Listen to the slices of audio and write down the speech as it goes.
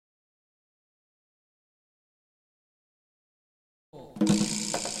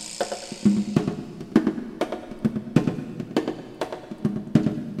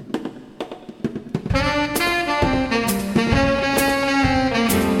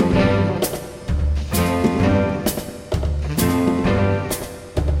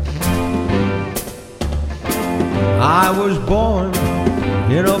born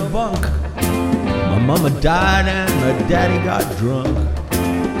in a bunk. My mama died and my daddy got drunk.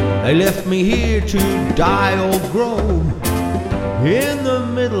 They left me here to die or grow in the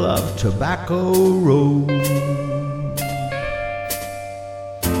middle of Tobacco Road.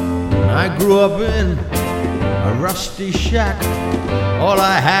 I grew up in a rusty shack. All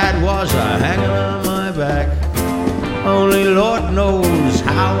I had was a hanging on my back. Only Lord knows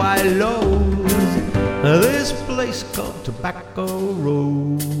how I loathe this place called Tobacco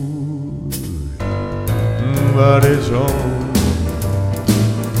Road. But it's home,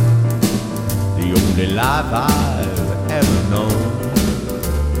 the only life I've ever known.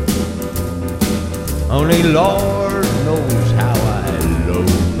 Only Lord knows how I loathe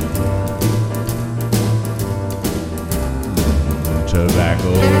Tobacco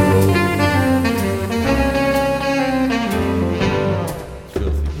Road.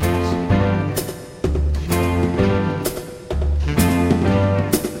 Filthy place.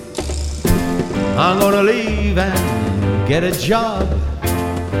 I'm gonna leave and get a job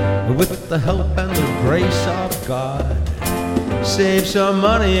with the help and the grace of God. Save some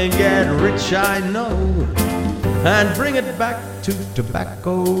money and get rich, I know, and bring it back to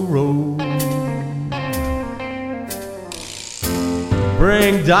Tobacco Road.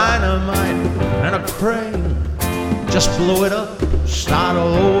 Bring dynamite and a crane, just blow it up, start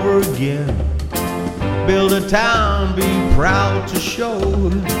all over again. Build a town, be proud to show,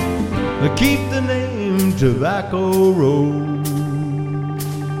 keep the name Tobacco Road.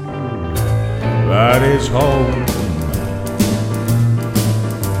 That is home,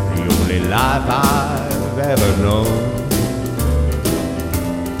 the only life I've ever known.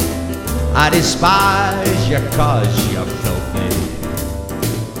 I despise you 'cause you're filthy,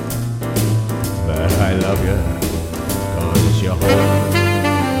 but I love you 'cause you're home.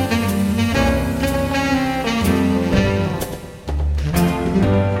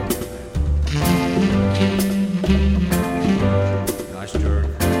 Nice turn.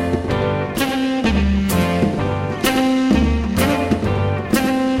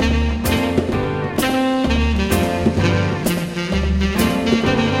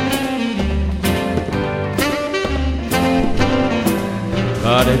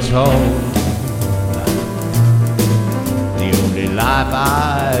 But it's home, the only life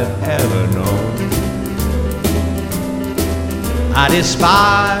I've ever known. I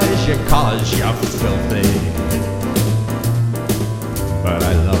despise you 'cause you're filthy, but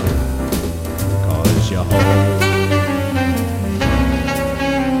I love you 'cause you're home.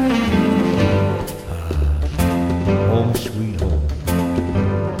 Home sweet home,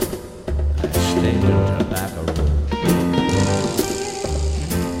 I stand in Tobacco Road.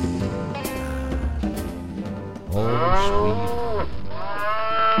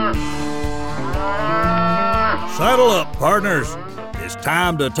 Saddle up, partners. It's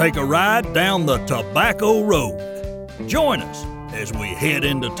time to take a ride down the Tobacco Road. Join us as we head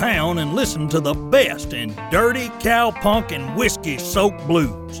into town and listen to the best in dirty cowpunk and whiskey-soaked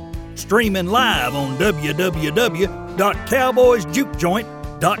blues. Streaming live on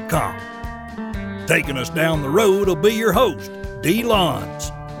www.cowboysjukejoint.com. Taking us down the road will be your host, D.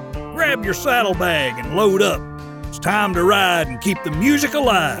 Lons. Grab your saddlebag and load up. It's time to ride and keep the music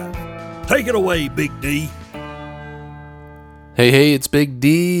alive. Take it away, Big D. Hey, it's Big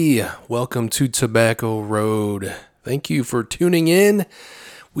D. Welcome to Tobacco Road. Thank you for tuning in.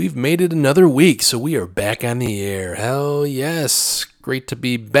 We've made it another week, so we are back on the air. Hell yes. Great to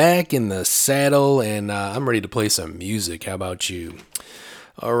be back in the saddle, and I'm ready to play some music. How about you?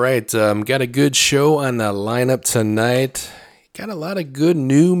 All right, got a good show on the lineup tonight. Got a lot of good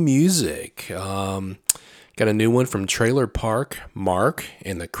new music. Got a new one from Trailer Park Mark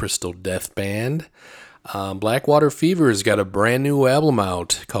and the Crystal Death Band. Blackwater Fever's got a brand new album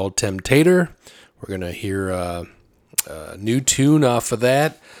out called Temptator. We're going to hear a new tune off of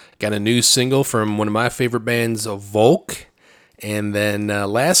that. Got a new single from one of my favorite bands, Volk. And then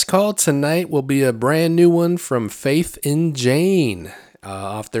last call tonight will be a brand new one from Faith in Jane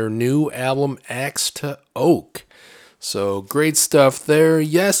off their new album, Axe to Oak. So great stuff there.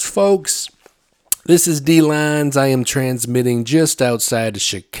 Yes, folks, this is D-Lines. I am transmitting just outside of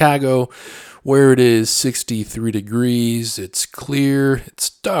Chicago, where it is 63 degrees. It's clear, it's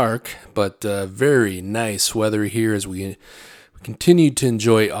dark, but very nice weather here as we continue to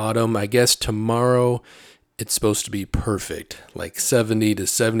enjoy autumn. I guess tomorrow it's supposed to be perfect, like 70 to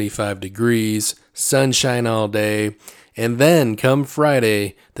 75 degrees, sunshine all day, and then come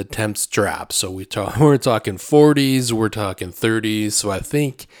Friday, the temps drop. So we're talking 40s, we're talking 30s, so I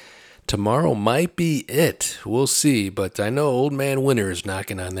think tomorrow might be it. We'll see. But I know Old Man Winter is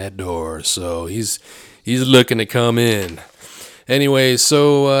knocking on that door, so he's looking to come in. Anyway,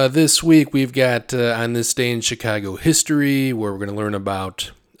 so this week we've got On This Day in Chicago History, where we're going to learn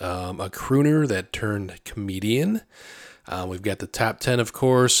about a crooner that turned comedian. We've got the top 10, of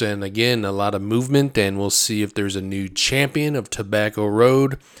course, and again, a lot of movement, and we'll see if there's a new champion of Tobacco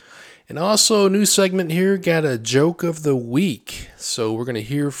Road. And also, a new segment here, got a joke of the week. So we're going to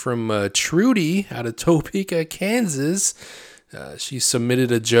hear from Trudy out of Topeka, Kansas. She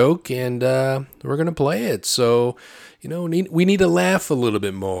submitted a joke, and we're going to play it. So, we need to laugh a little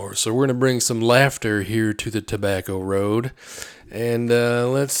bit more. So we're going to bring some laughter here to the Tobacco Road. And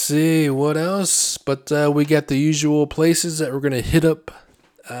let's see, what else? But we got the usual places that we're going to hit up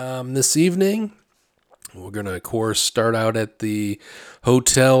this evening. We're going to, of course, start out at the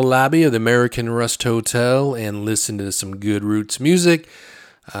hotel lobby of the American Rust Hotel and listen to some good roots music.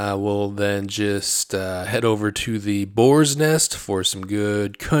 We'll then just head over to the Boar's Nest for some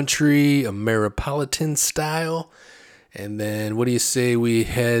good country, Ameripolitan style. And then, what do you say we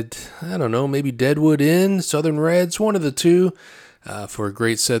head, maybe Deadwood Inn, Southern Reds, one of the two, for a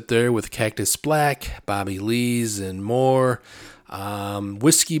great set there with Cactus Black, Bobby Lee's, and more.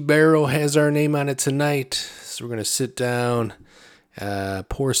 Whiskey Barrel has our name on it tonight, so we're going to sit down,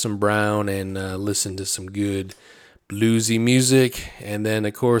 pour some brown, and listen to some good bluesy music. And then,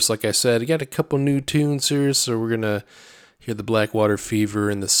 of course, like I said, I got a couple new tunes here, so we're going to hear the Blackwater Fever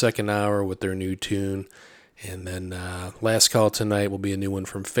in the second hour with their new tune. And then last call tonight will be a new one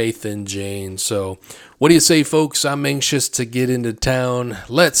from Faith and Jane. So what do you say, folks? I'm anxious to get into town.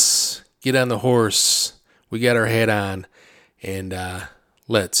 Let's get on the horse. We got our hat on. And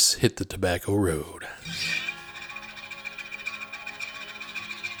let's hit the Tobacco Road.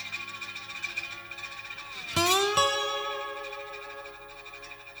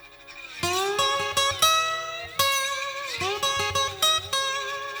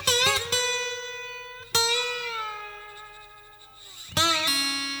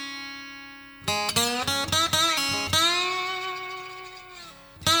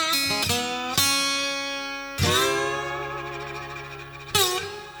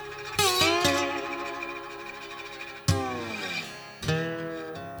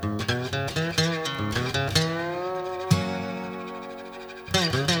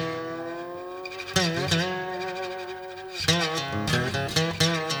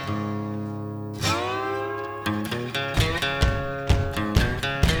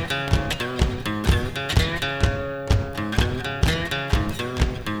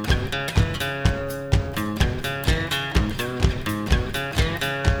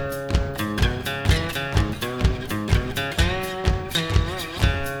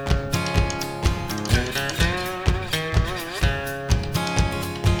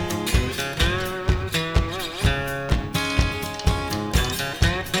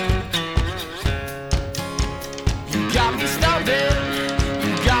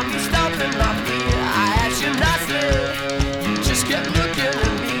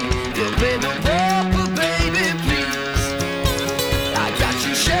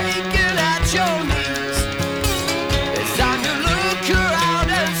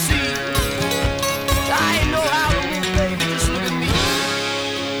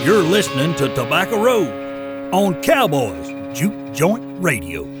 You're listening to Tobacco Road on Cowboys Juke Joint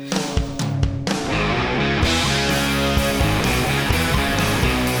Radio.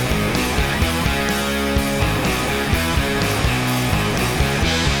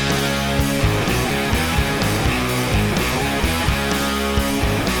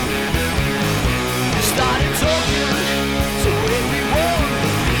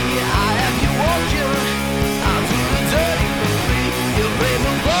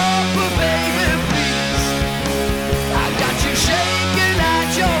 Shaking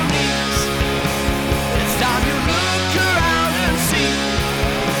at your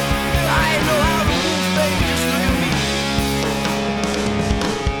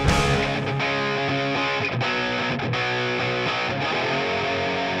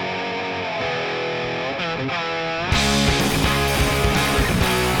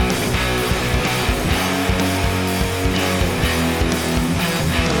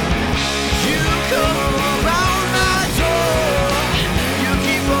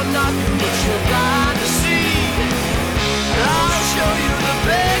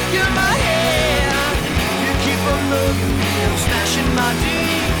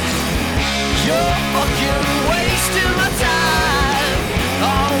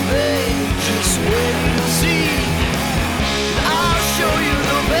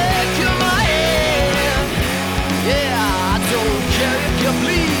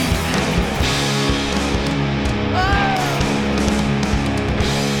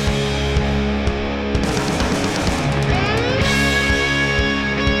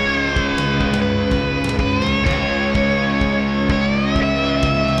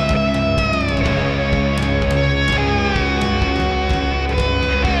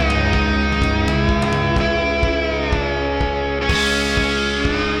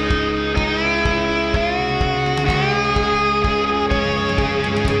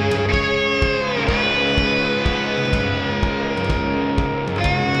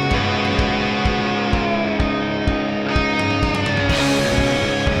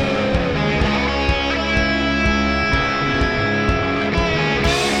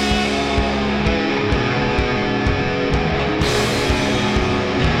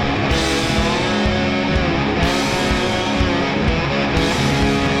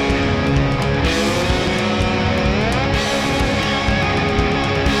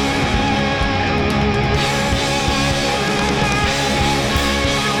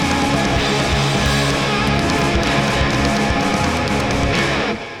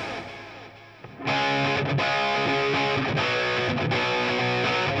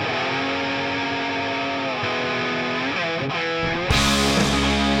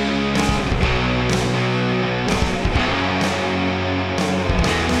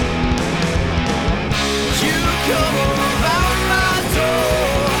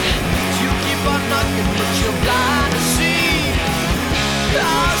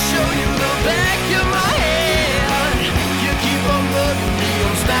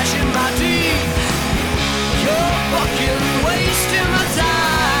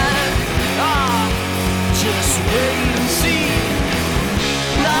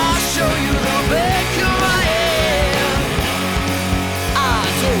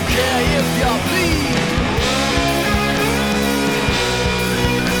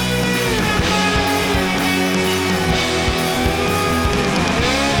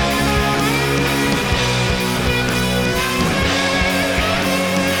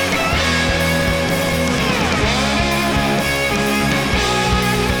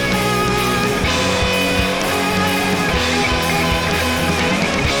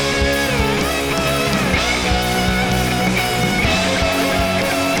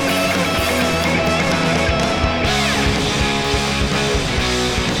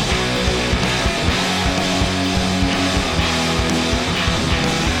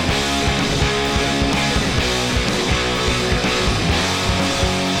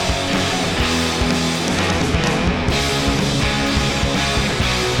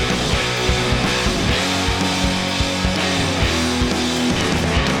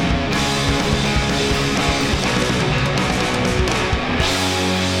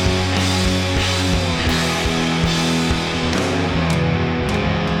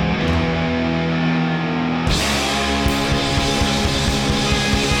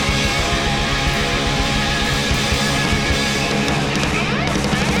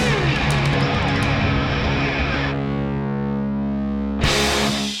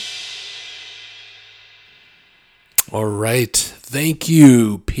All right. Thank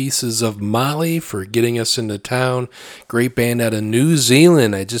you, Pieces of Molly, for getting us into town. Great band out of New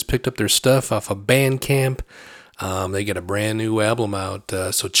Zealand. I just picked up their stuff off of Bandcamp. They got a brand new album out,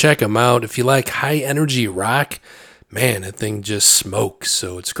 so check them out. If you like high energy rock, man, that thing just smokes.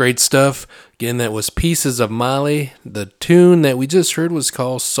 So it's great stuff. Again, that was Pieces of Molly. The tune that we just heard was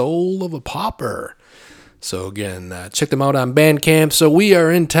called Soul of a Pauper. So again, check them out on Bandcamp. So we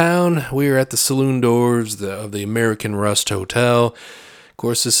are in town. We are at the saloon doors of the American Rust Hotel. Of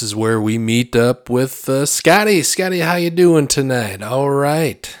course, this is where we meet up with Scotty. Scotty, how you doing tonight? All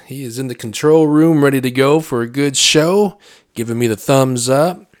right. He is in the control room ready to go for a good show, giving me the thumbs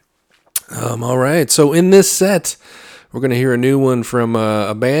up. All right. So in this set, we're going to hear a new one from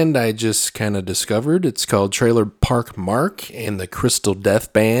a band I just kind of discovered. It's called Trailer Park Mark and the Crystal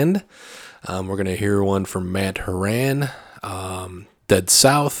Death Band. We're going to hear one from Matt Horan, Dead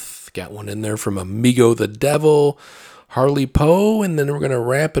South, got one in there from Amigo the Devil, Harley Poe, and then we're going to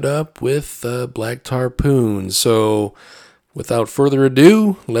wrap it up with Black Tarpoon. So without further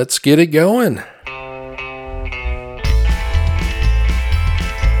ado, let's get it going.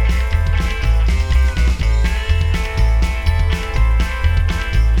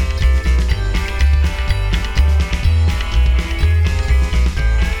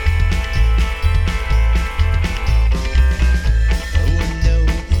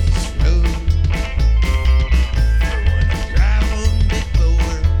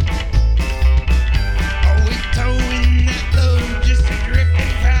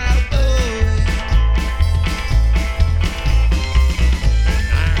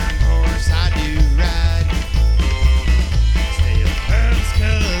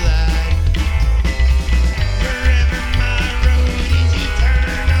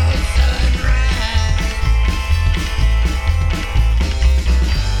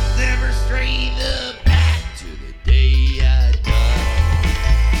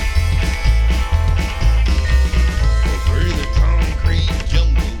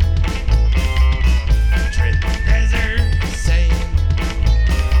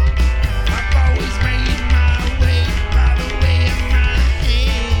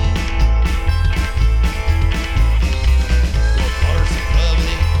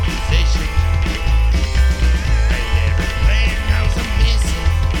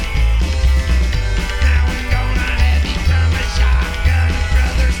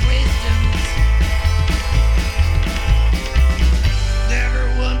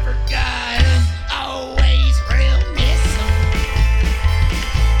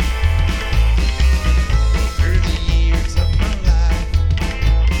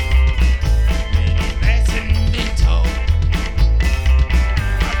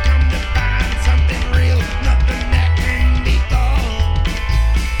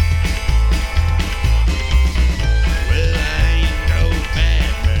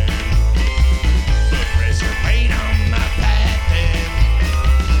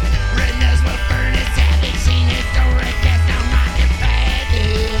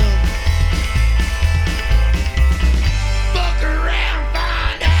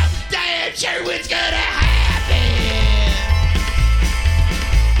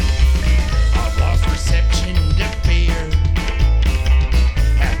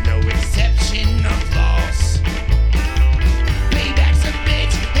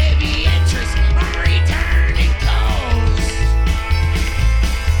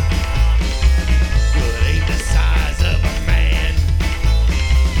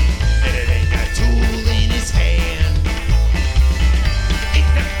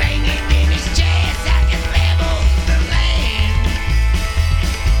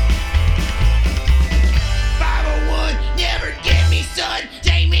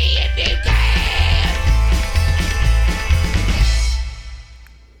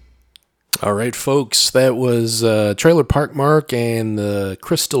 All right, folks, that was Trailer Park Mark and the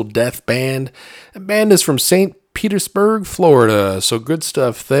Crystal Death Band. The band is from St. Petersburg, Florida, so good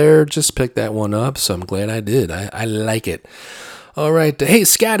stuff there. Just picked that one up, so I'm glad I did. I like it. All right, hey,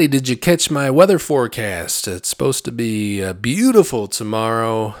 Scotty, did you catch my weather forecast? It's supposed to be beautiful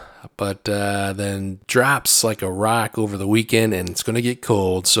tomorrow, but then drops like a rock over the weekend, and it's going to get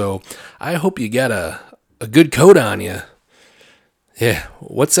cold, so I hope you got a good coat on you. Yeah,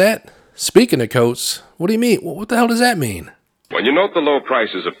 what's that? Speaking of coats, what do you mean? What the hell does that mean? When you note the low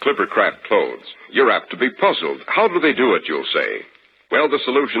prices of Clippercraft clothes, you're apt to be puzzled. How do they do it, you'll say? Well, the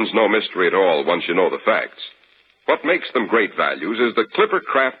solution's no mystery at all once you know the facts. What makes them great values is the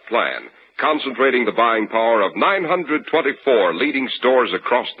Clippercraft plan, concentrating the buying power of 924 leading stores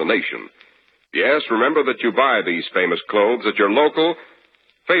across the nation. Yes, remember that you buy these famous clothes at your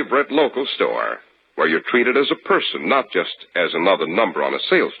favorite local store. where you're treated as a person, not just as another number on a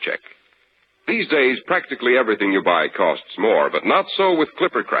sales check. These days, practically everything you buy costs more, but not so with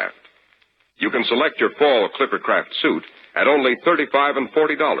Clippercraft. You can select your fall Clippercraft suit at only $35 and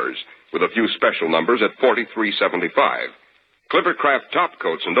 $40, with a few special numbers at $43.75. Clippercraft top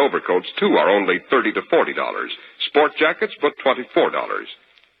coats and overcoats, too, are only $30 to $40. Sport jackets, but $24.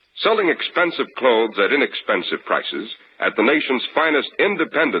 Selling expensive clothes at inexpensive prices at the nation's finest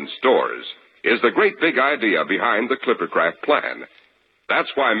independent stores is the great big idea behind the Clippercraft plan. That's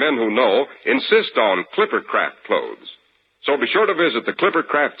why men who know insist on Clippercraft clothes. So be sure to visit the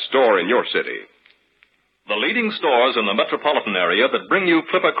Clippercraft store in your city. The leading stores in the metropolitan area that bring you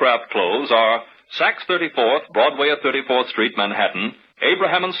Clippercraft clothes are Saks 34th, Broadway at 34th Street, Manhattan,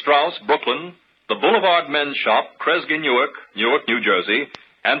 Abraham and Strauss, Brooklyn, the Boulevard Men's Shop, Kresge, Newark, New Jersey,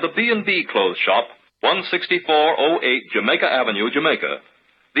 and the B&B Clothes Shop, 16408 Jamaica Avenue, Jamaica.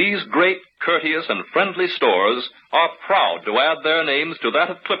 These great, courteous, and friendly stores are proud to add their names to that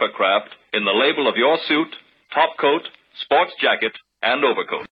of Clippercraft in the label of your suit, top coat, sports jacket, and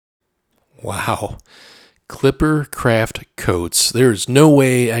overcoat. Wow. Clippercraft coats. There's no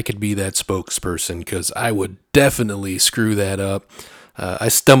way I could be that spokesperson because I would definitely screw that up. I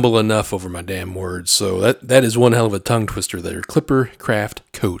stumble enough over my damn words, so that is one hell of a tongue twister there. Clippercraft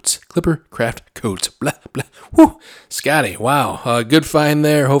coats. Clippercraft coats. Blah, blah. Whew. Scotty, wow. Good find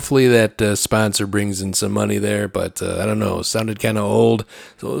there. Hopefully that sponsor brings in some money there, but I don't know. Sounded kind of old.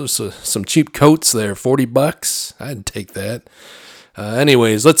 So, some cheap coats there. $40. I'd take that.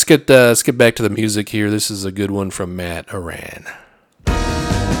 Anyways, let's get back to the music here. This is a good one from Matt Aran.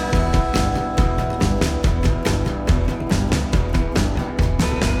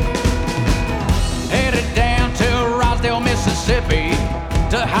 Headed down to Rosdale, Mississippi,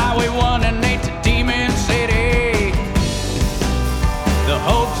 to Highway 1 and 8 to Demon City. The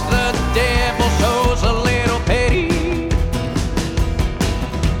hopes the devil shows a little pity.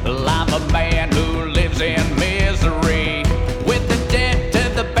 Well, I'm a man who lives in misery, with the debt to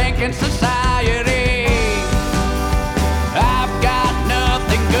the banking society. I've got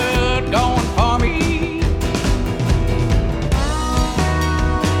nothing good going for me,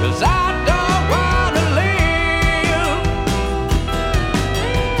 'cause I don't want to live,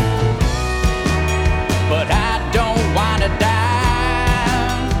 but I don't want to die.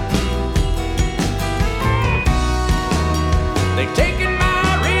 They've taken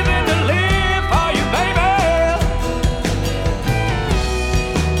my reason to live for you, baby,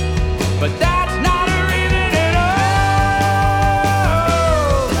 but that's not a reason at all.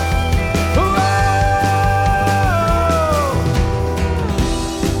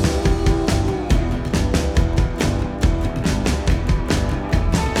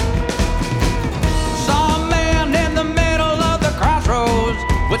 Saw a man in the middle of the crossroads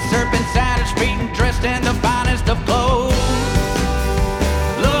with serpents at his feet and dressed in the finest of clothes,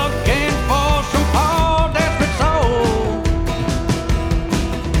 looking for some poor desperate soul.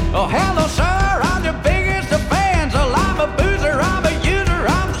 Oh, hello, sir, I'm your biggest of fans. Well, I'm a boozer, I'm a user,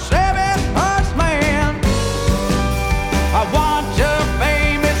 I'm the seventh horseman. I want your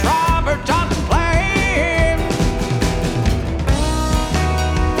famous Robert Johnson plan,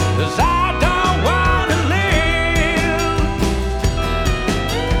 'cause I don't want to live,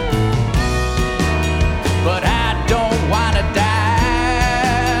 but I don't want to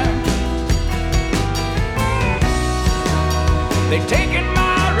die. They've taken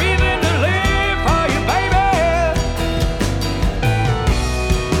my reason to live for you, baby,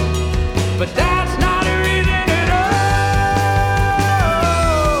 but that's not a reason at all.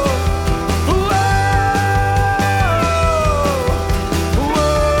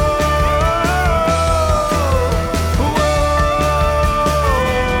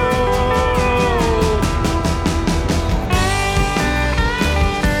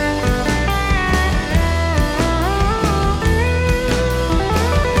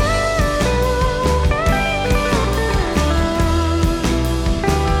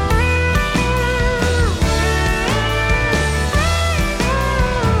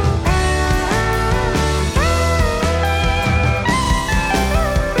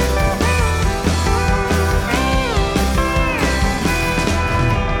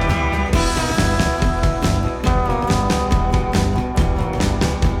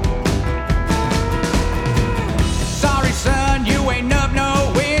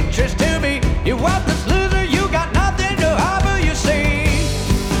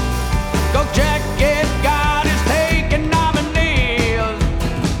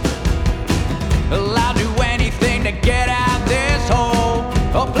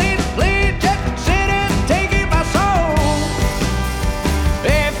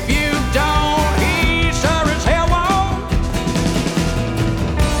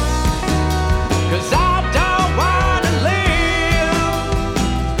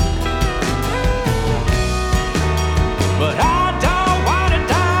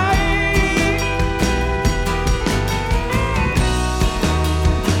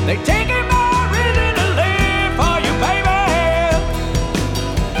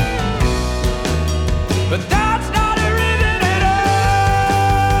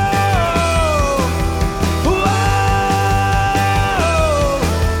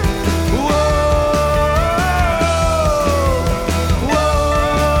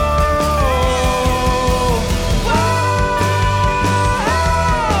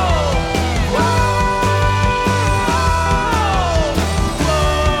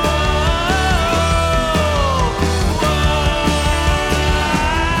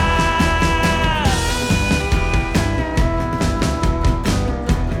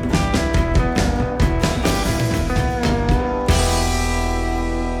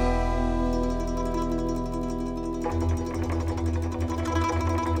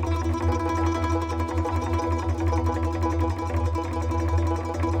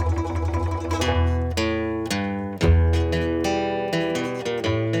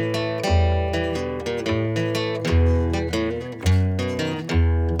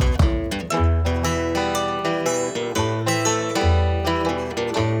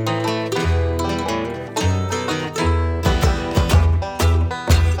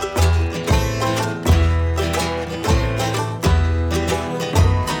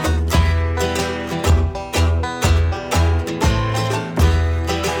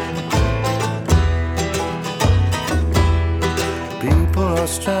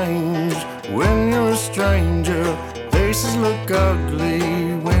 strange when you're a stranger. Faces look ugly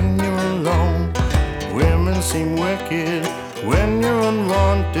when you're alone. Women seem wicked when you're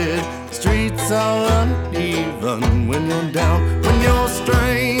unwanted. Streets are uneven when you're down. When you're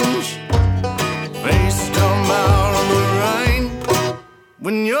strange, face come out of the rain.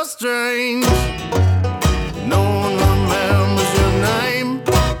 When you're strange, no one remembers your name.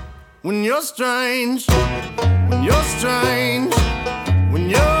 When you're strange, when you're strange, when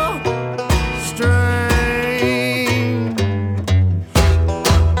you're strange.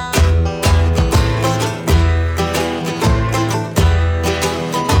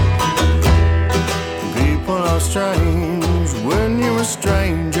 People are strange when you're a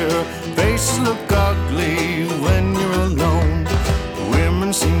stranger. Faces look ugly when you're alone.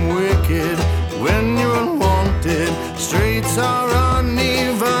 Women seem wicked when you're unwanted. Streets are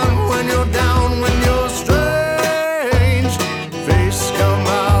uneven when you're down. When you're strange, face come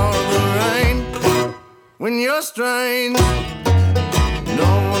out of the rain. When you're strange, no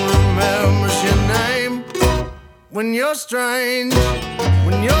one remembers your name. When you're strange,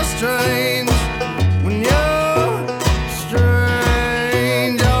 when you're strange, when you're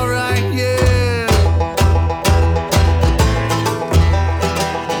strange, alright, yeah.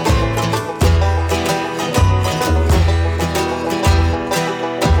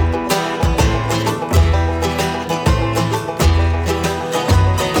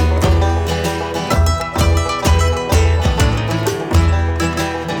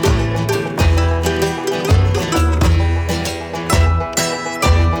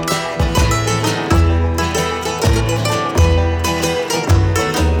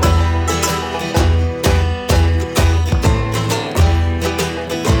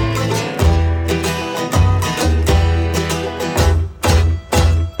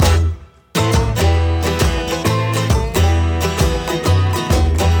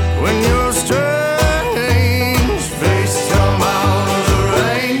 When you're strange, face come out of the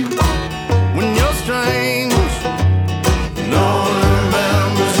rain. When you're strange, no one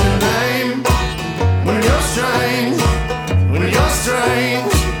remembers your name. When you're strange, when you're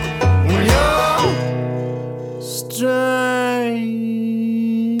strange, when you're strange.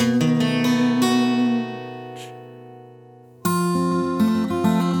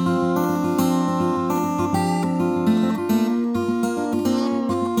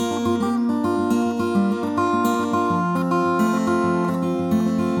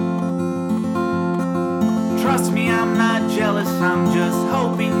 Trust me, I'm not jealous, I'm just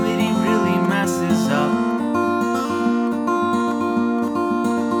hoping that he really messes up.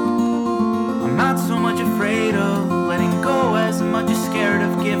 I'm not so much afraid of letting go as much as scared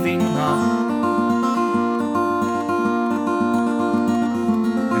of giving up.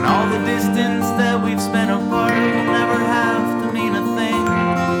 And all the distance that we've spent apart will never have to mean a thing.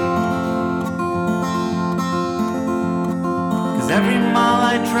 'Cause every mile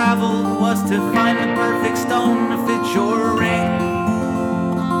I traveled was to find the perfect stone to fit your ring.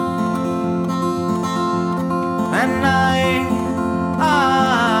 And I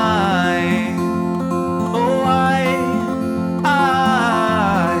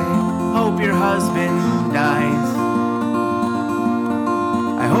hope your husband dies.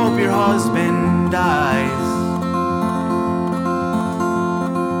 I hope your husband dies.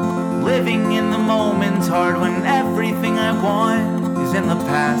 Living in the moment's hard when everything I want is in the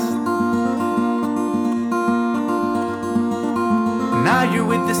past. Now you're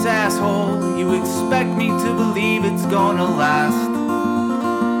with this asshole, you expect me to believe it's gonna last.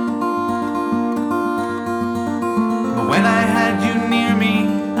 But when I had you near me,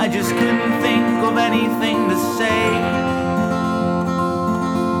 I just couldn't think of anything to say.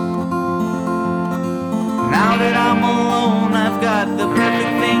 Now that I'm alone, I've got the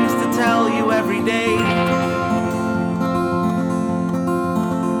perfect things to tell you every day.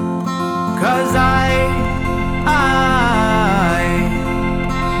 'Cause I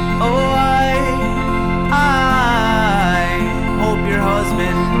hope your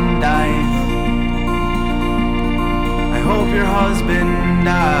husband dies. I hope your husband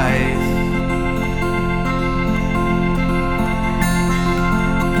dies.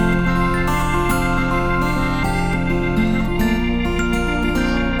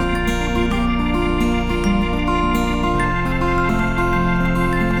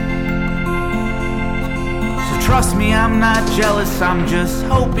 Trust me, I'm not jealous, I'm just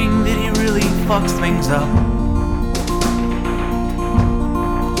hoping that he really fucks things up.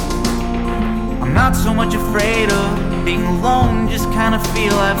 I'm not so much afraid of being alone, just kinda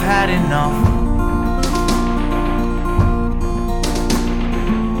feel I've had enough.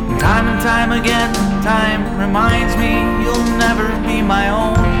 Time and time again, time reminds me you'll never be my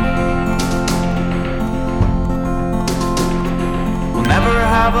own. We'll never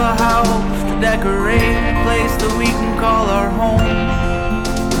have a house to decorate, a place that we can call our home.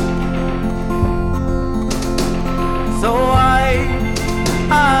 So I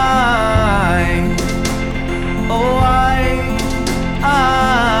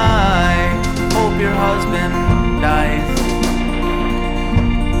hope your husband dies.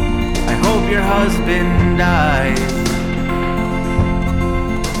 I hope your husband dies.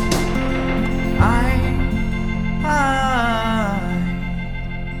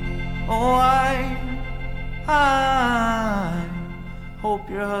 I hope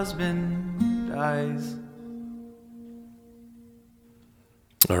your husband dies.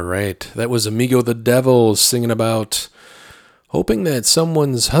 All right, that was Amigo the Devil singing about hoping that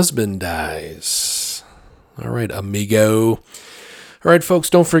someone's husband dies. All right, Amigo. All right, folks,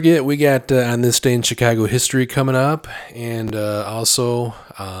 don't forget we got On This Day in Chicago history coming up, and also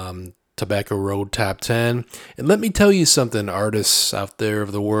Tobacco Road Top 10. And let me tell you something, artists out there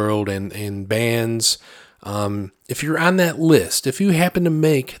of the world and bands. If you're on that list, if you happen to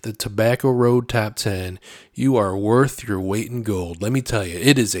make the Tobacco Road Top 10, you are worth your weight in gold. Let me tell you,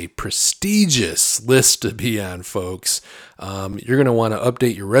 it is a prestigious list to be on, folks. You're going to want to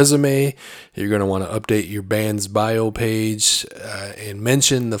update your resume. You're going to want to update your band's bio page and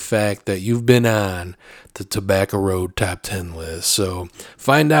mention the fact that you've been on the Tobacco Road Top 10 list. So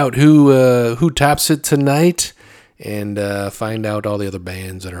find out who tops it tonight, and find out all the other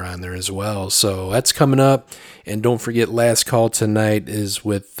bands that are on there as well. So that's coming up. And don't forget, last call tonight is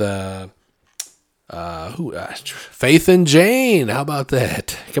with Faith and Jane. How about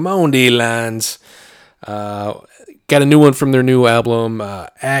that? Come on, D-Lines. Got a new one from their new album,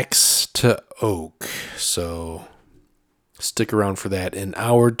 Axe to Oak. So stick around for that in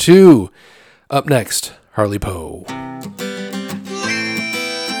hour 2. Up next, Harley Poe.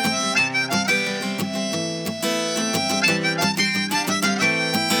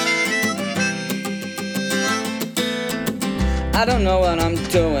 I don't know what I'm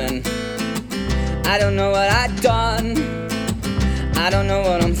doing. I don't know what I've done. I don't know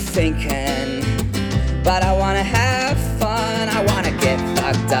what I'm thinking. But I wanna have fun. I wanna get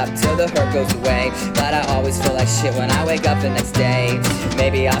fucked up till the hurt goes away. But I always feel like shit when I wake up the next day.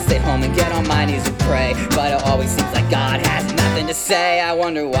 Maybe I'll stay home and get on my knees and pray. But it always seems like God has nothing to say. I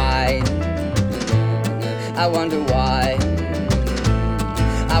wonder why. I wonder why.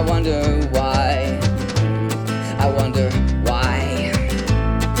 I wonder why. I wonder why.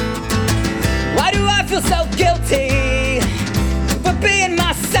 Why do I feel so guilty for being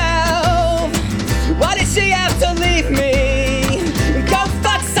myself? Why did she have to leave me? Go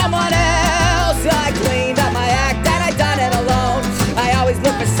fuck someone else. I cleaned up my act and I done it alone. I always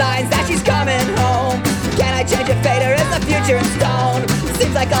look for signs that she's coming home. Can I change a fate or is the future in stone?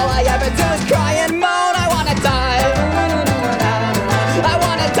 Seems like all I ever do is cry and moan. I wanna die. I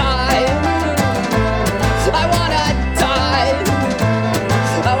wanna die. I wanna die.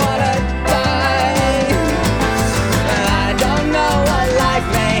 I wanna die. I don't know what life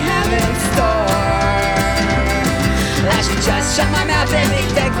may have in store. I should just shut my mouth and be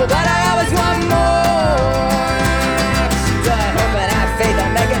thankful, but I always want more. Do I hope and have faith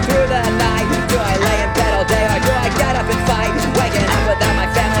I'll make it through the night? Do I lay in bed all day or do I get up and fight? Waking up without my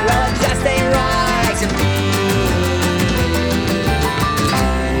family, well it just ain't right to me.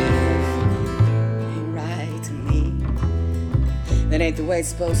 That ain't the way it's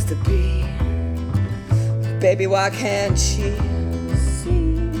supposed to be. Baby, why can't she see?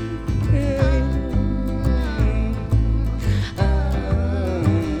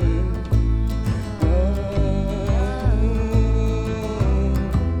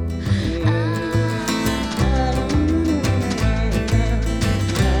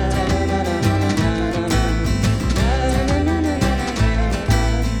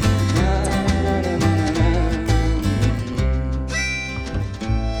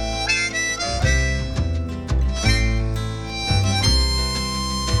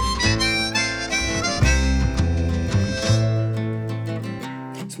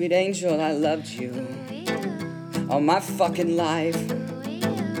 Sweet angel, I loved you all my fucking life.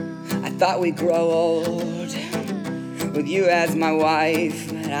 I thought we'd grow old with you as my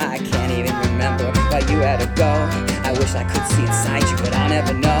wife. And I can't even remember why you had to go. I wish I could see inside you, but I'll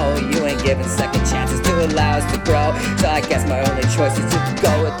never know. You ain't giving second chances to allow us to grow. So I guess my only choice is to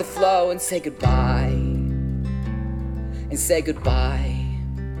go with the flow and say goodbye. And say goodbye.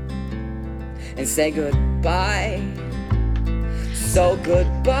 And say goodbye. So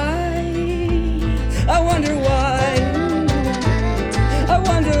goodbye. I wonder why. I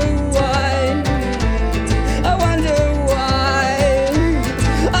wonder why.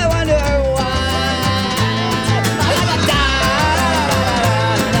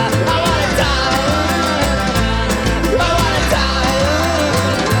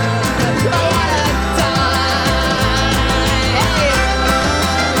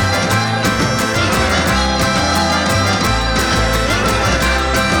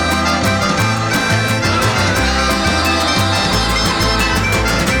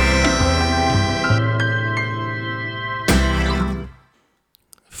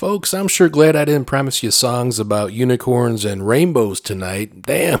 Folks, I'm sure glad I didn't promise you songs about unicorns and rainbows tonight.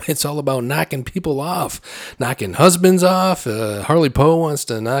 Damn, it's all about knocking people off. Knocking husbands off. Harley Poe wants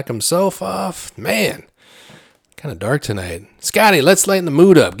to knock himself off. Man, kind of dark tonight. Scotty, let's lighten the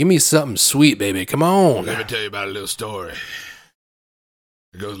mood up. Give me something sweet, baby. Come on. Let me tell you about a little story.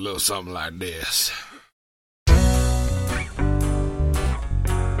 It goes a little something like this.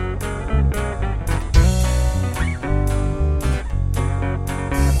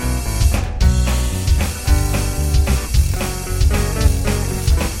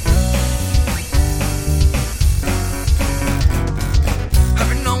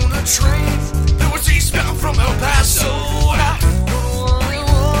 Train that was eastbound from El Paso. I don't know what it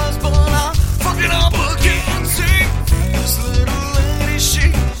was, but I fucked it up again. See, this little lady,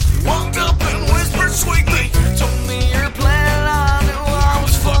 she walked up and whispered sweetly, told me your plan, I knew I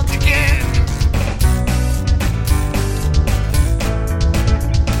was fucked again.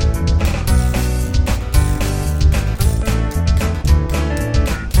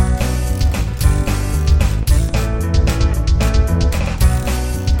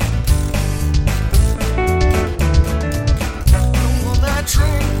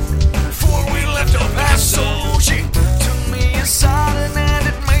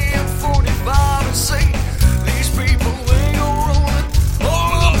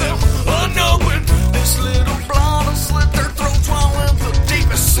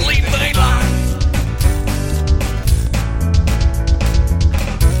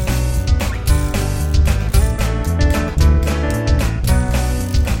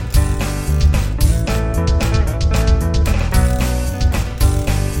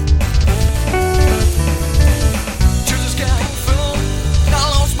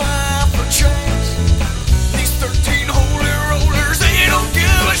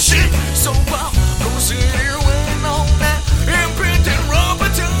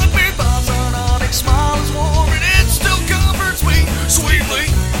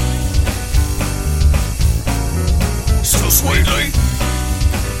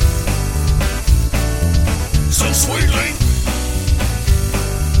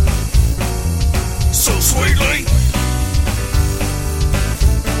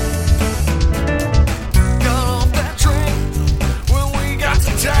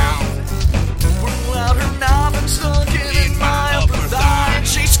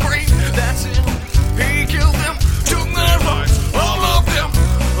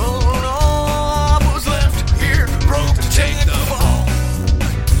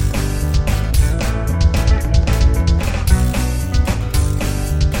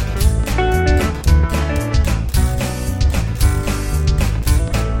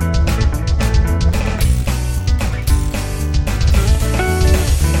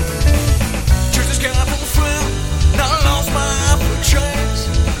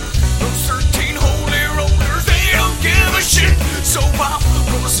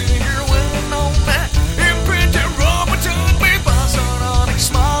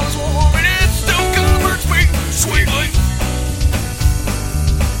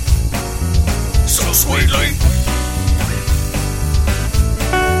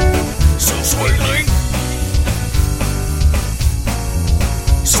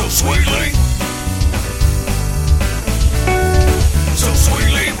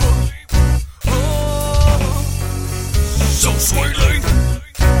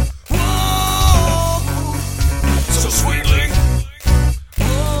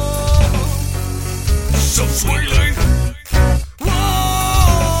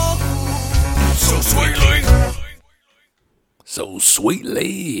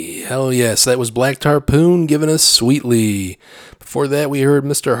 Sweetly. Hell yes, that was Black Tarpoon giving us Sweetly. Before that, we heard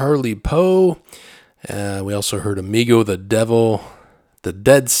Mr. Harley Poe. We also heard Amigo the Devil, The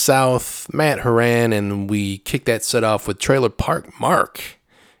Dead South, Matt Horan, and we kicked that set off with Trailer Park Mark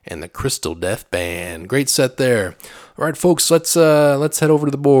and the Crystal Death Band. Great set there. All right, folks, let's head over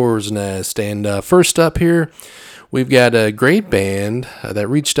to the Boar's Nest. And first up here, we've got a great band that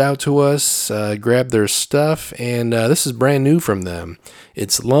reached out to us, grabbed their stuff, and this is brand new from them.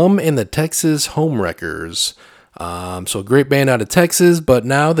 It's Lum and the Texas Homewreckers. So a great band out of Texas, but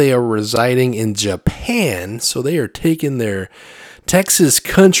now they are residing in Japan, so they are taking their Texas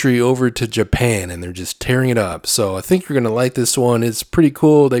country over to Japan, and they're just tearing it up. So I think you're going to like this one. It's pretty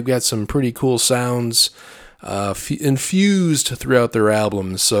cool. They've got some pretty cool sounds infused throughout their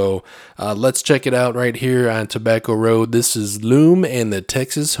albums. So let's check it out right here on Tobacco Road. This is Loom and the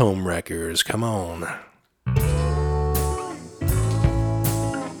Texas Homewreckers. Come on.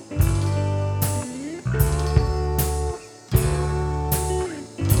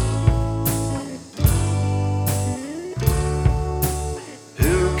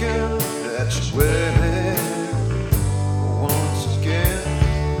 Who that you're waiting once again.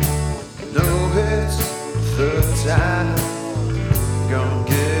 No, it's the third time. Gonna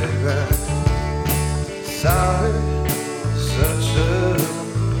get it right. Sorry, such a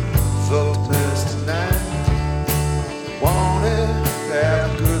fucked mess tonight. Wanted to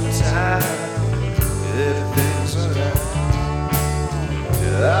have a good time. Everything's alright.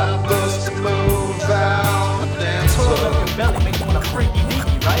 I bust a move out the dance floor. Belly makes you wanna freaky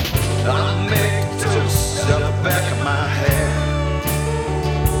deaky, right? I make toast up the back of my head.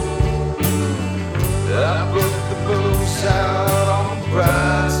 I put the moves out on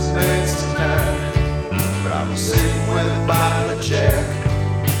bridesmaids tonight, but I'm sitting with a bottle of Jack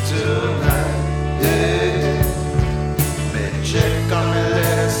tonight. Yeah, man, check on me,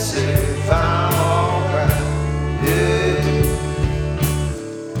 let's see if I'm alright. Yeah.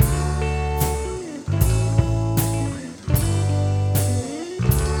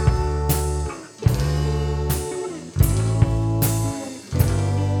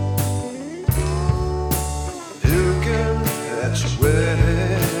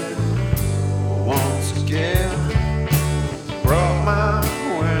 Once again, brought my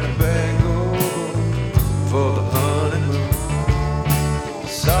Winnebago for the honeymoon.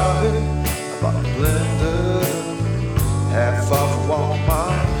 Sorry about the blender, half off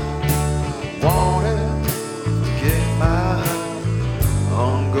Walmart. Wanted to get my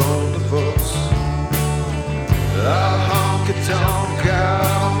ongoing divorce. I honky-tonk out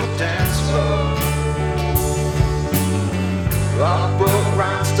on the dance floor. I put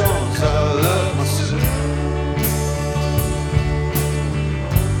rhinestones, I love my suit.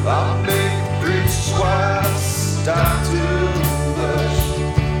 I make preachers' wives start to blush.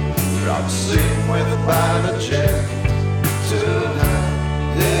 But I'm sitting with a bottle of Jack tonight.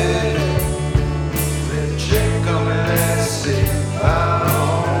 Yeah, then check on me, let's see if I'm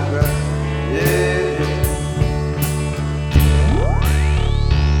alright. Yeah.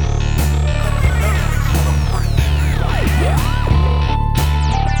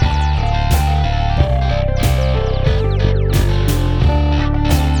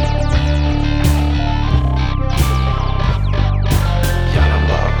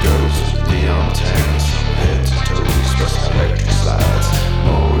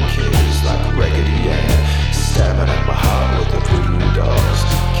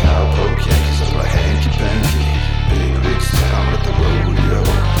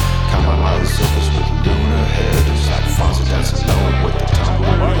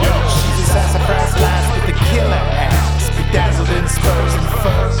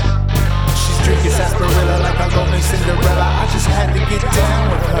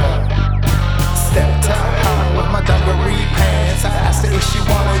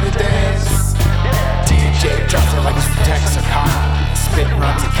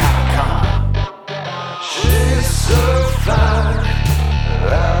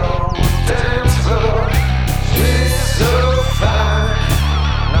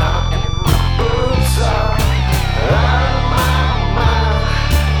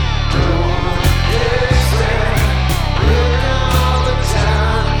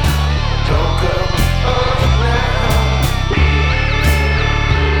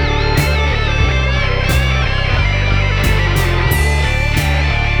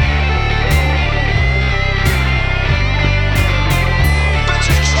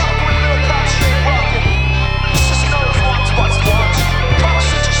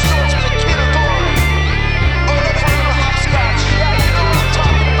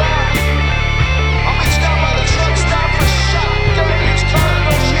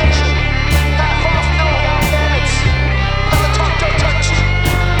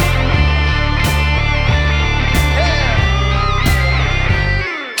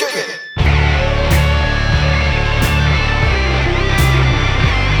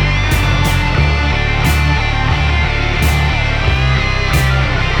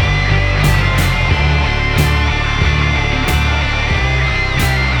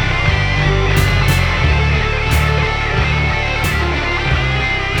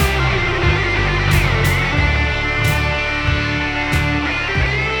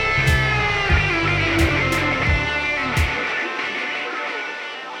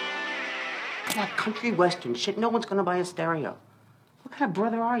 Country western shit. No one's gonna buy a stereo. What kind of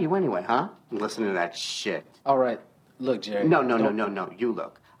brother are you anyway, huh? Listen to that shit. All right. Look, Jerry. No. You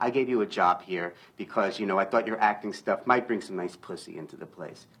look. I gave you a job here because, you know, I thought your acting stuff might bring some nice pussy into the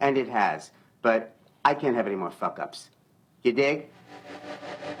place. And it has. But I can't have any more fuck-ups. You dig?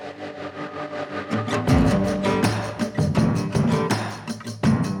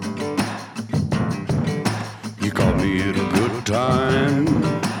 You caught me at a good time.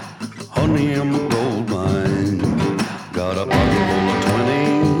 Honey, honey, I'm a gold mine. Got a pocket full of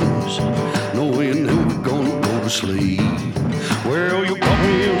 20s, knowing who we're gonna go to sleep. Well, you caught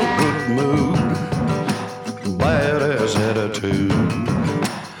me in a good mood, badass attitude.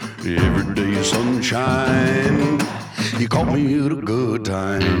 Every day is sunshine, you caught me at a good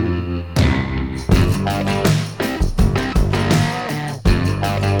time.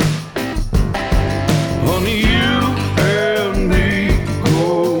 Honey, you and me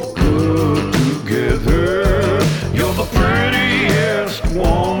go good together. You're the prettiest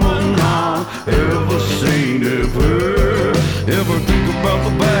woman I've ever seen, ever. Ever think about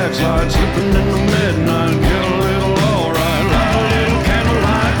the backslide, slipping in the midnight, get a little alright, light a little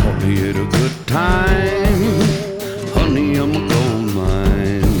candlelight. Caught me at a good time, honey, I'm a gold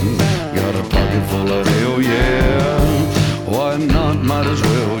mine. Got a pocket full of hell, yeah. Why not? Might as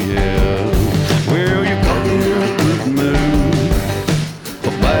well, yeah. Well, you caught me in a good mood,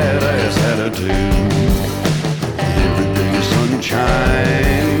 a badass attitude. Every day is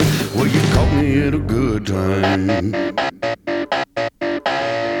sunshine. Well, you caught me at a good time.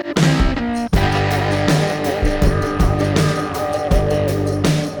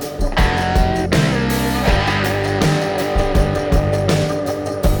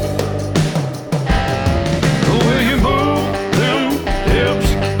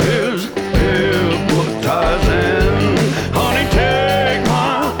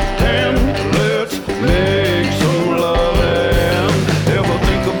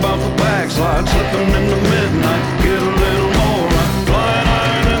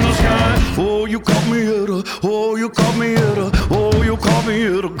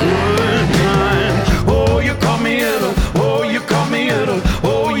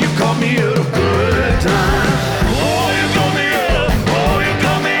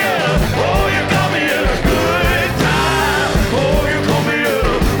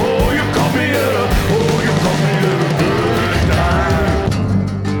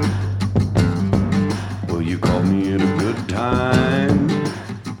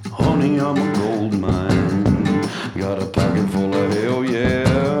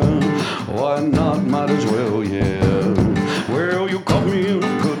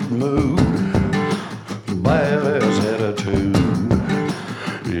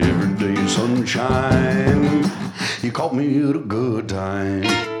 You caught me at a good time.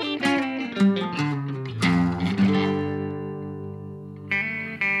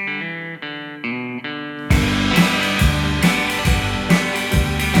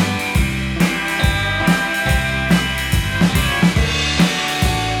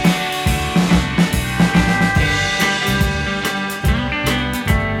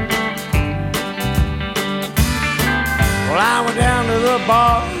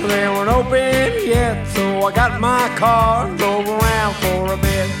 Bar, they weren't open yet, so I got my car, drove around for a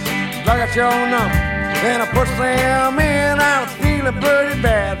bit. I got your number, then I pushed them in. I was feeling pretty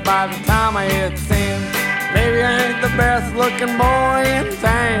bad by the time I hit send. Maybe I ain't the best looking boy in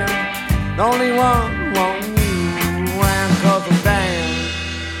town, the only one wanting you around, 'cause I'm down.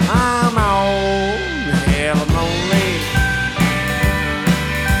 I'm old, hell I'm lonely.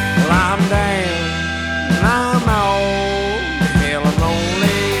 Well, I'm down, and I'm old.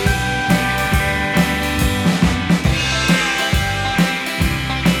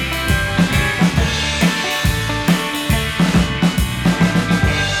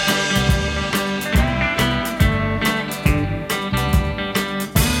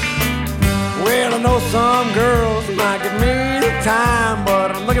 Some girls might give me the time,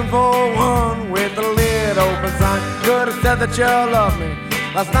 but I'm looking for one with a lid open, son. Could have said that you love me.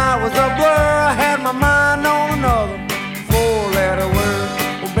 Last night was a blur. I had my mind on another four-letter word.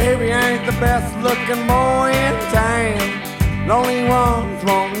 Well, baby, I ain't the best looking boy in town. The only one's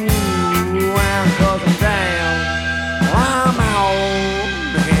wanting you around, 'cause I'm down. Well, I'm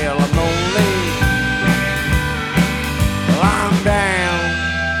old, hell I'm lonely. Well, I'm down,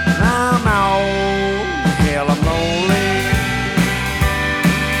 and I'm old. I'm lonely.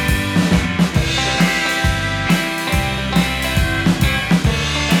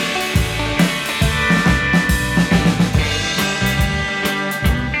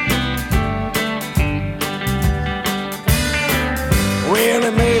 Well,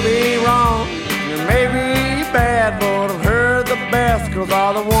 it may be wrong, it may be bad, but I've heard the best, 'cause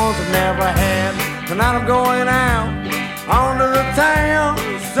all the ones I've never had. Tonight I'm going out onto the town,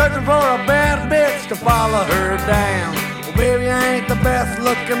 searching for a bad bitch to follow her down. Well, baby, I ain't the best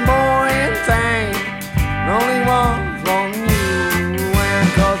looking boy in town. The only one's wanting you around,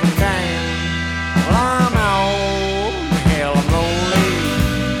 'cause I'm down. Well, I'm old, hell I'm lonely.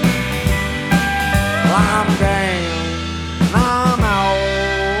 Well, I'm down, and I'm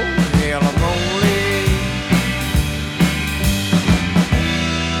old, hell I'm lonely.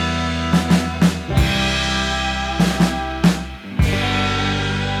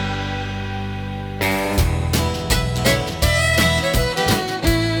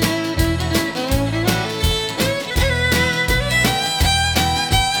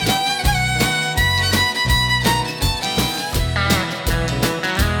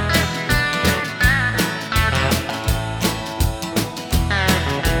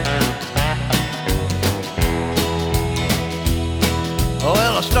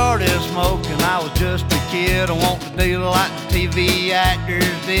 TV actors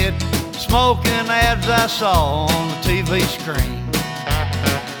did, smoking ads I saw on the TV screen.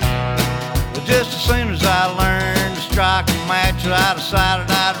 But just as soon as I learned to strike a match, I decided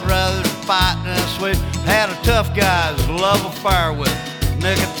I'd rather fight than switch. Had a tough guy's love affair with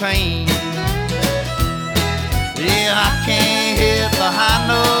nicotine. Yeah, I can't hit the high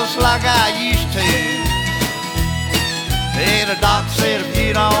notes like I used to. Yeah, the doctor said if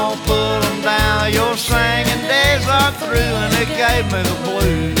you don't put them down, your singing days are through, and it gave me the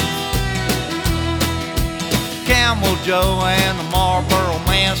blues. Camel Joe and the Marlboro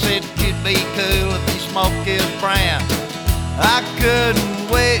Man said it could be cool if you smoke his brand. I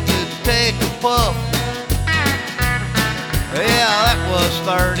couldn't wait to take a puff. Yeah, that was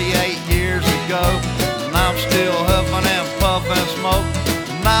 38 years ago, and I'm still huffing and puffing smoke,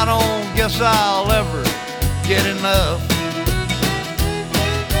 and I don't guess I'll ever get enough.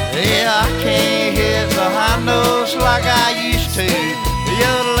 Yeah, I can't hit the high notes like I used to.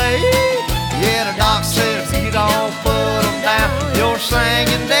 Yeah, the doc said if you don't put them down, your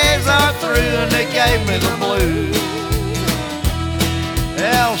singing days are through, and they gave me the blues.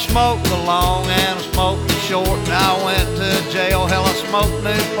 Yeah, I smoked the long and I smoked the short. I went to jail, hell, I smoked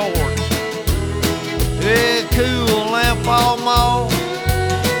Newports. Yeah, cool and Pall Mall.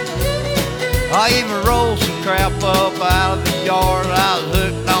 I even rolled some crap up out of the yard. I was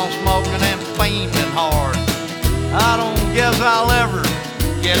hooked on smoking and fiending hard. I don't guess I'll ever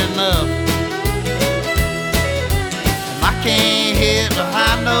get enough. And I can't hit the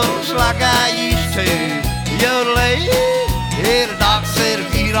high notes like I used to. Yodelay. Yeah, the doc said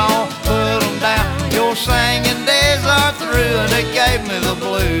if you don't put them down, your singing days are through, and it gave me the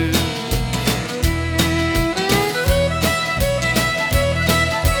blues.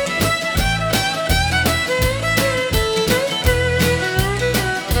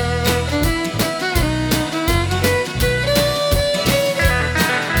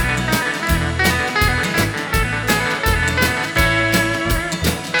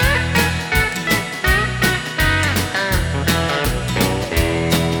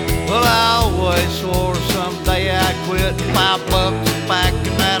 $5 back,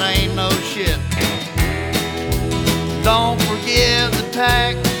 and that ain't no shit. Don't forget the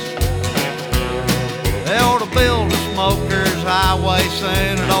tax. They ought to build a smokers highway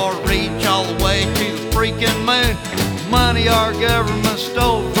soon. It ought to reach all the way to the freaking moon. Money our government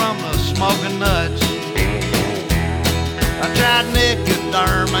stole from the smoking nuts. I tried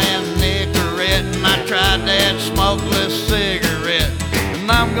Nicoderm and Nicorette, and I tried that smokeless cigarette, and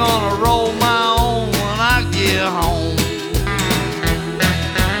I'm gonna roll my own when I get home.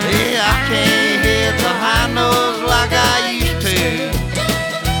 Yeah, I can't hit the high notes like I used to.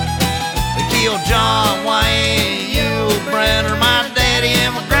 They killed John Wayne, Yul Brynner, my daddy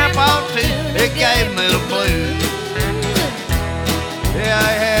and my grandpa too. It gave me the blues. Yeah,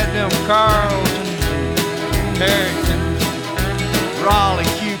 I had them Carlton, Carrington,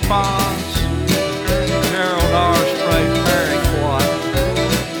 Raleigh coupons, Gerald R. Spray, Perry Quad.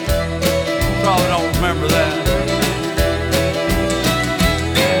 Probably don't remember that.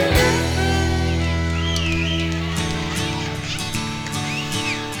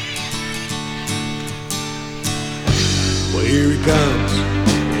 Well, here he comes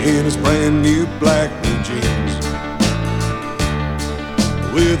in his brand new black blue jeans,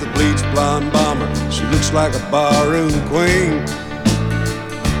 with a bleached blonde bomber. She looks like a barroom queen.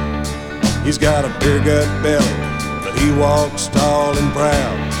 He's got a beer gut belly, but he walks tall and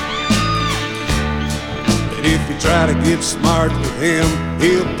proud. And if you try to get smart with him,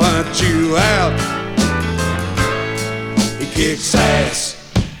 he'll punch you out. He kicks ass,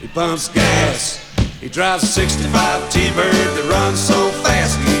 he pumps gas, he drives a 65 T-Bird that runs so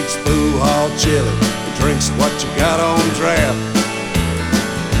fast. He eats Foo Hall chili, he drinks what you got on draft.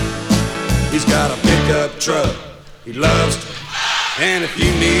 He's got a pickup truck he loves to, and if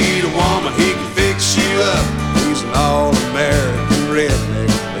you need a woman, he can fix you up. He's an all-American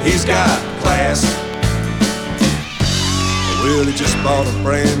redneck, but he's got class. Well, he just bought a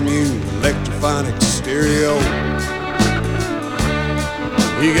brand new electrophonic stereo.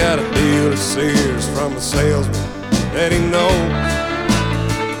 He got a deal at Sears from a salesman that he knows.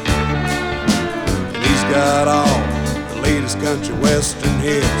 And he's got all the latest country western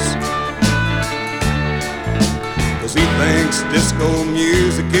hits, 'cause he thinks disco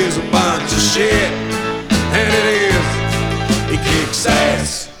music is a bunch of shit. And it is. He kicks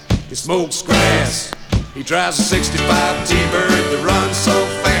ass, he smokes grass, he drives a 65 T-Bird that runs so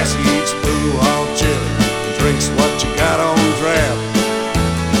fast. He eats Foo Hall chili and drinks what you got on draft.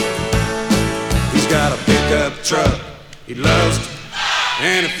 He's got a pickup truck he loves to,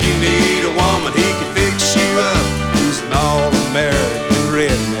 and if you need a woman, he can fix you up. He's an all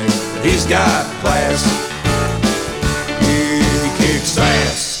redneck, but he's got class. Yeah, he kicks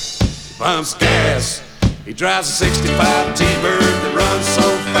ass, he pumps gas. He drives a 65 T-Bird that runs so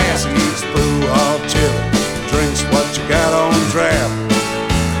fast. He eats poo all chili, drinks what you got on draft.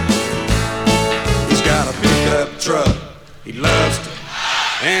 He's got a pickup truck, he loves to.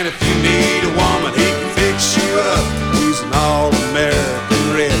 And if you need a woman, he can fix you up. He's an all-American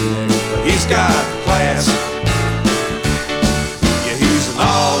redneck, but he's got class. Yeah, he's an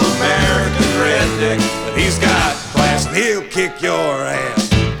all-American redneck, but he's got class, and he'll kick your ass.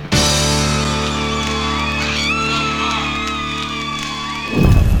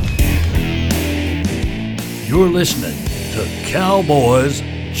 You're listening to Cowboys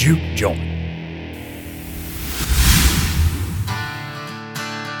Juke Joint.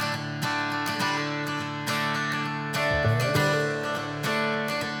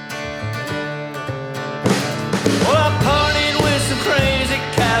 Well, I partied with some crazy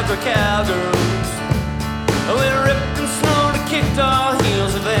cowgirls. We ripped and snowed and kicked our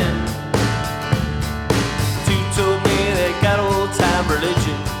heels and then two told me they got old-time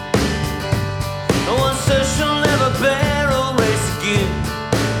religion. One says she'll never barrel race again.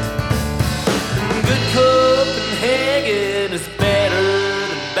 Good Copenhagen is better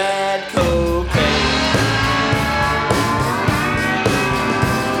than bad cocaine.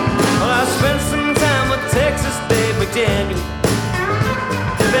 Well, I spent some time with Texas Dave McDaniel.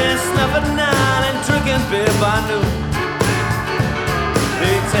 Been snuffing nine and drinking beer by noon.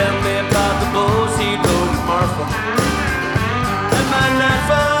 They tell me about the bulls he rode in Marfa. And by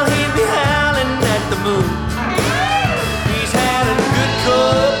nightfall he'd be howling at the moon. He's had a good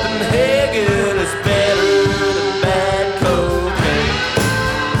Copenhagen, it's better than bad cocaine.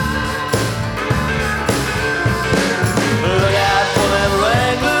 Look out for them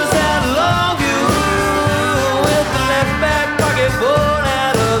Wranglers out of Longview, with the left back pocket pulled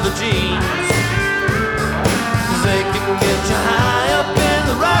out of the jeans. 'Cause they can get you high up in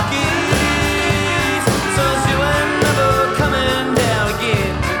the Rockies, so you ain't never coming down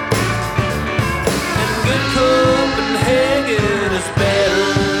again. And good Copenhagen is better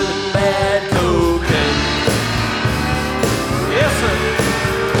than bad cocaine. Yes, sir.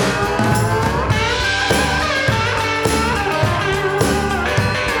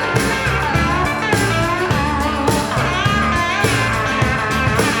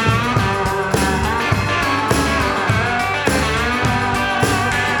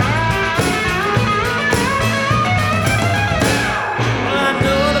 I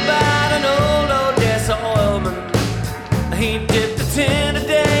know about an old Odessa oilman. He did the 10 a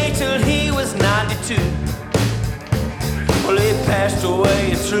day till he was 92. Well, he passed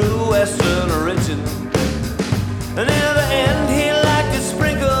away in true Western origin. And in the end, he liked to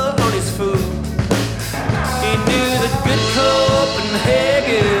sprinkle on his food. He knew that good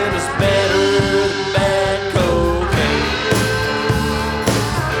Copenhagen is better than bad cocaine.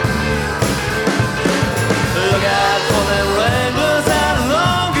 Look out for them Wranglers out of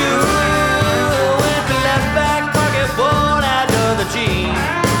Longview, with the left back pocket pulled out of the jeans.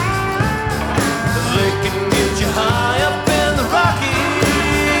 'Cause they can get you high up in the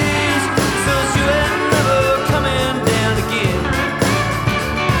Rockies, so you ain't never coming down again.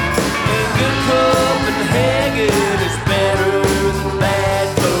 And good Copenhagen is better than bad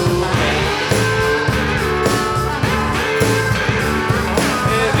cocaine.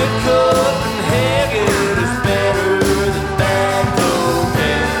 And good Copenhagen is better than bad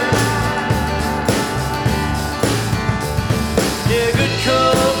cocaine. Yeah, good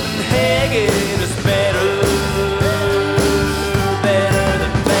Copenhagen is better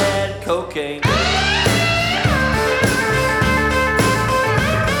than bad cocaine.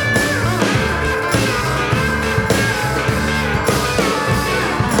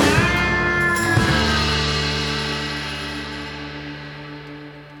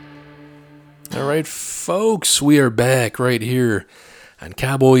 All right, folks, we are back right here on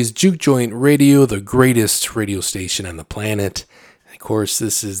Cowboys Juke Joint Radio, the greatest radio station on the planet. And of course,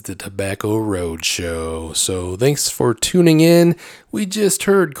 this is the Tobacco Road Show. So thanks for tuning in. We just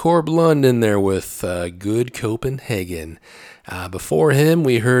heard Corb Lund in there with Good Copenhagen. Before him,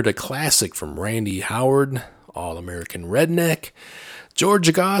 we heard a classic from Randy Howard, All-American Redneck.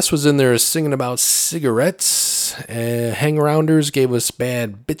 Georgia Goss was in there singing about cigarettes. Hangarounders gave us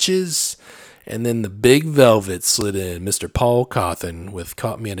Bad Bitches. And then the Big Velvet slid in, Mr. Paul Cawthon with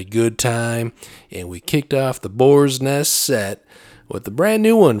Caught Me at a Good Time. And we kicked off the Boar's Nest set with the brand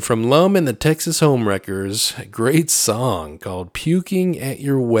new one from Lum and the Texas Homewreckers. A great song called Puking at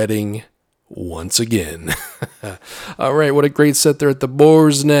Your Wedding Once Again. All right, what a great set there at the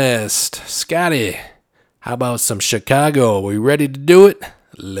Boar's Nest. Scotty, How about some Chicago? Are we ready to do it?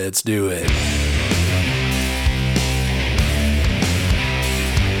 Let's do it.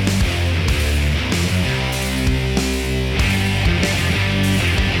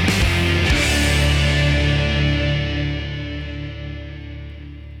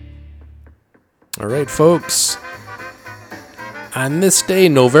 All right, folks. On this day,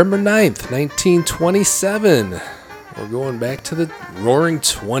 November 9th, 1927, we're going back to the roaring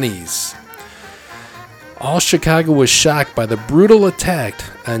 20s. All Chicago was shocked by the brutal attack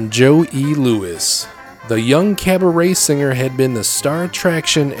on Joe E. Louis. The young cabaret singer had been the star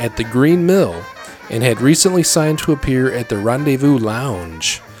attraction at the Green Mill and had recently signed to appear at the Rendezvous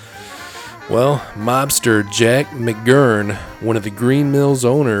Lounge. Well, mobster Jack McGurn, one of the Green Mill's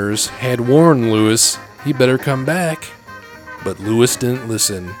owners, had warned Louis he better come back, but Louis didn't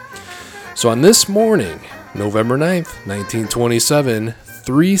listen. So on this morning, November 9th, 1927,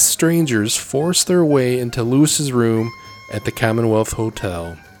 3 strangers forced their way into Louis's room at the Commonwealth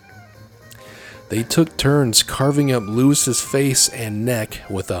Hotel. They took turns carving up Louis's face and neck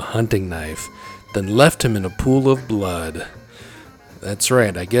with a hunting knife, then left him in a pool of blood. That's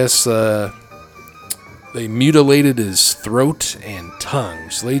right, I guess they mutilated his throat and tongue,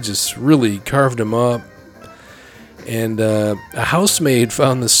 so they just really carved him up. And a housemaid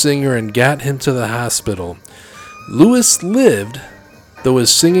found the singer and got him to the hospital. Louis lived, though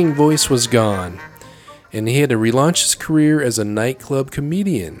his singing voice was gone, and he had to relaunch his career as a nightclub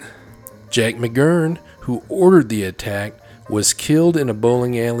comedian. Jack McGurn, who ordered the attack, was killed in a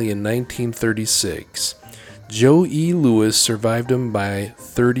bowling alley in 1936. Joe E. Louis survived him by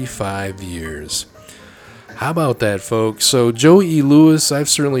 35 years. How about that, folks? So Joe E. Louis, I've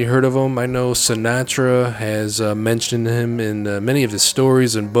certainly heard of him. I know Sinatra has mentioned him in many of his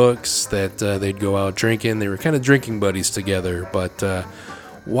stories and books that they'd go out drinking. They were kind of drinking buddies together. But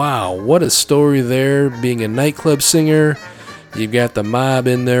wow, what a story there. Being a nightclub singer, you've got the mob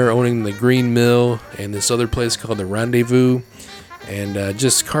in there owning the Green Mill and this other place called the Rendezvous. And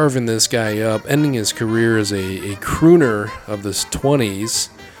just carving this guy up, ending his career as a crooner of the 20s,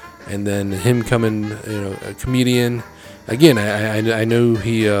 and then him coming, a comedian. Again, I know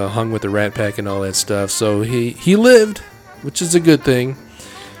he hung with the Rat Pack and all that stuff, so he lived, which is a good thing.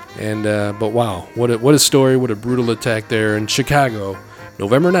 And but wow, what a story, what a brutal attack there in Chicago,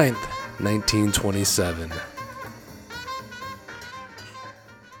 November 9th, 1927.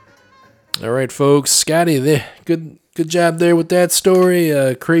 All right, folks, Scotty, good job there with that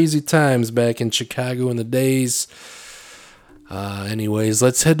story. Crazy times back in Chicago in the days. Anyways,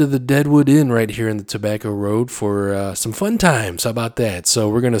 let's head to the Deadwood Inn right here in the Tobacco Road for some fun times. How about that? So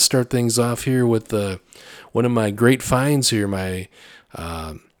we're going to start things off here with one of my great finds here, my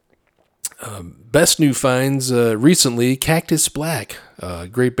best new finds recently, Cactus Black,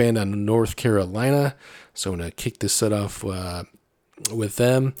 great band out of North Carolina. So I'm going to kick this set off with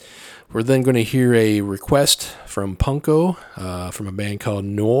them. We're then going to hear a request from Punko from a band called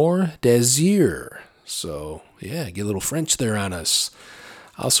Noir Désir. So, yeah, get a little French there on us.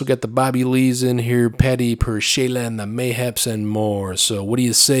 Also got the Bobby Lees in here, Patty Pershela and the Mayhaps and more. So what do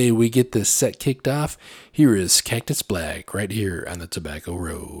you say we get this set kicked off? Here is Cactus Black right here on the Tobacco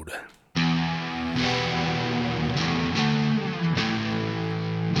Road.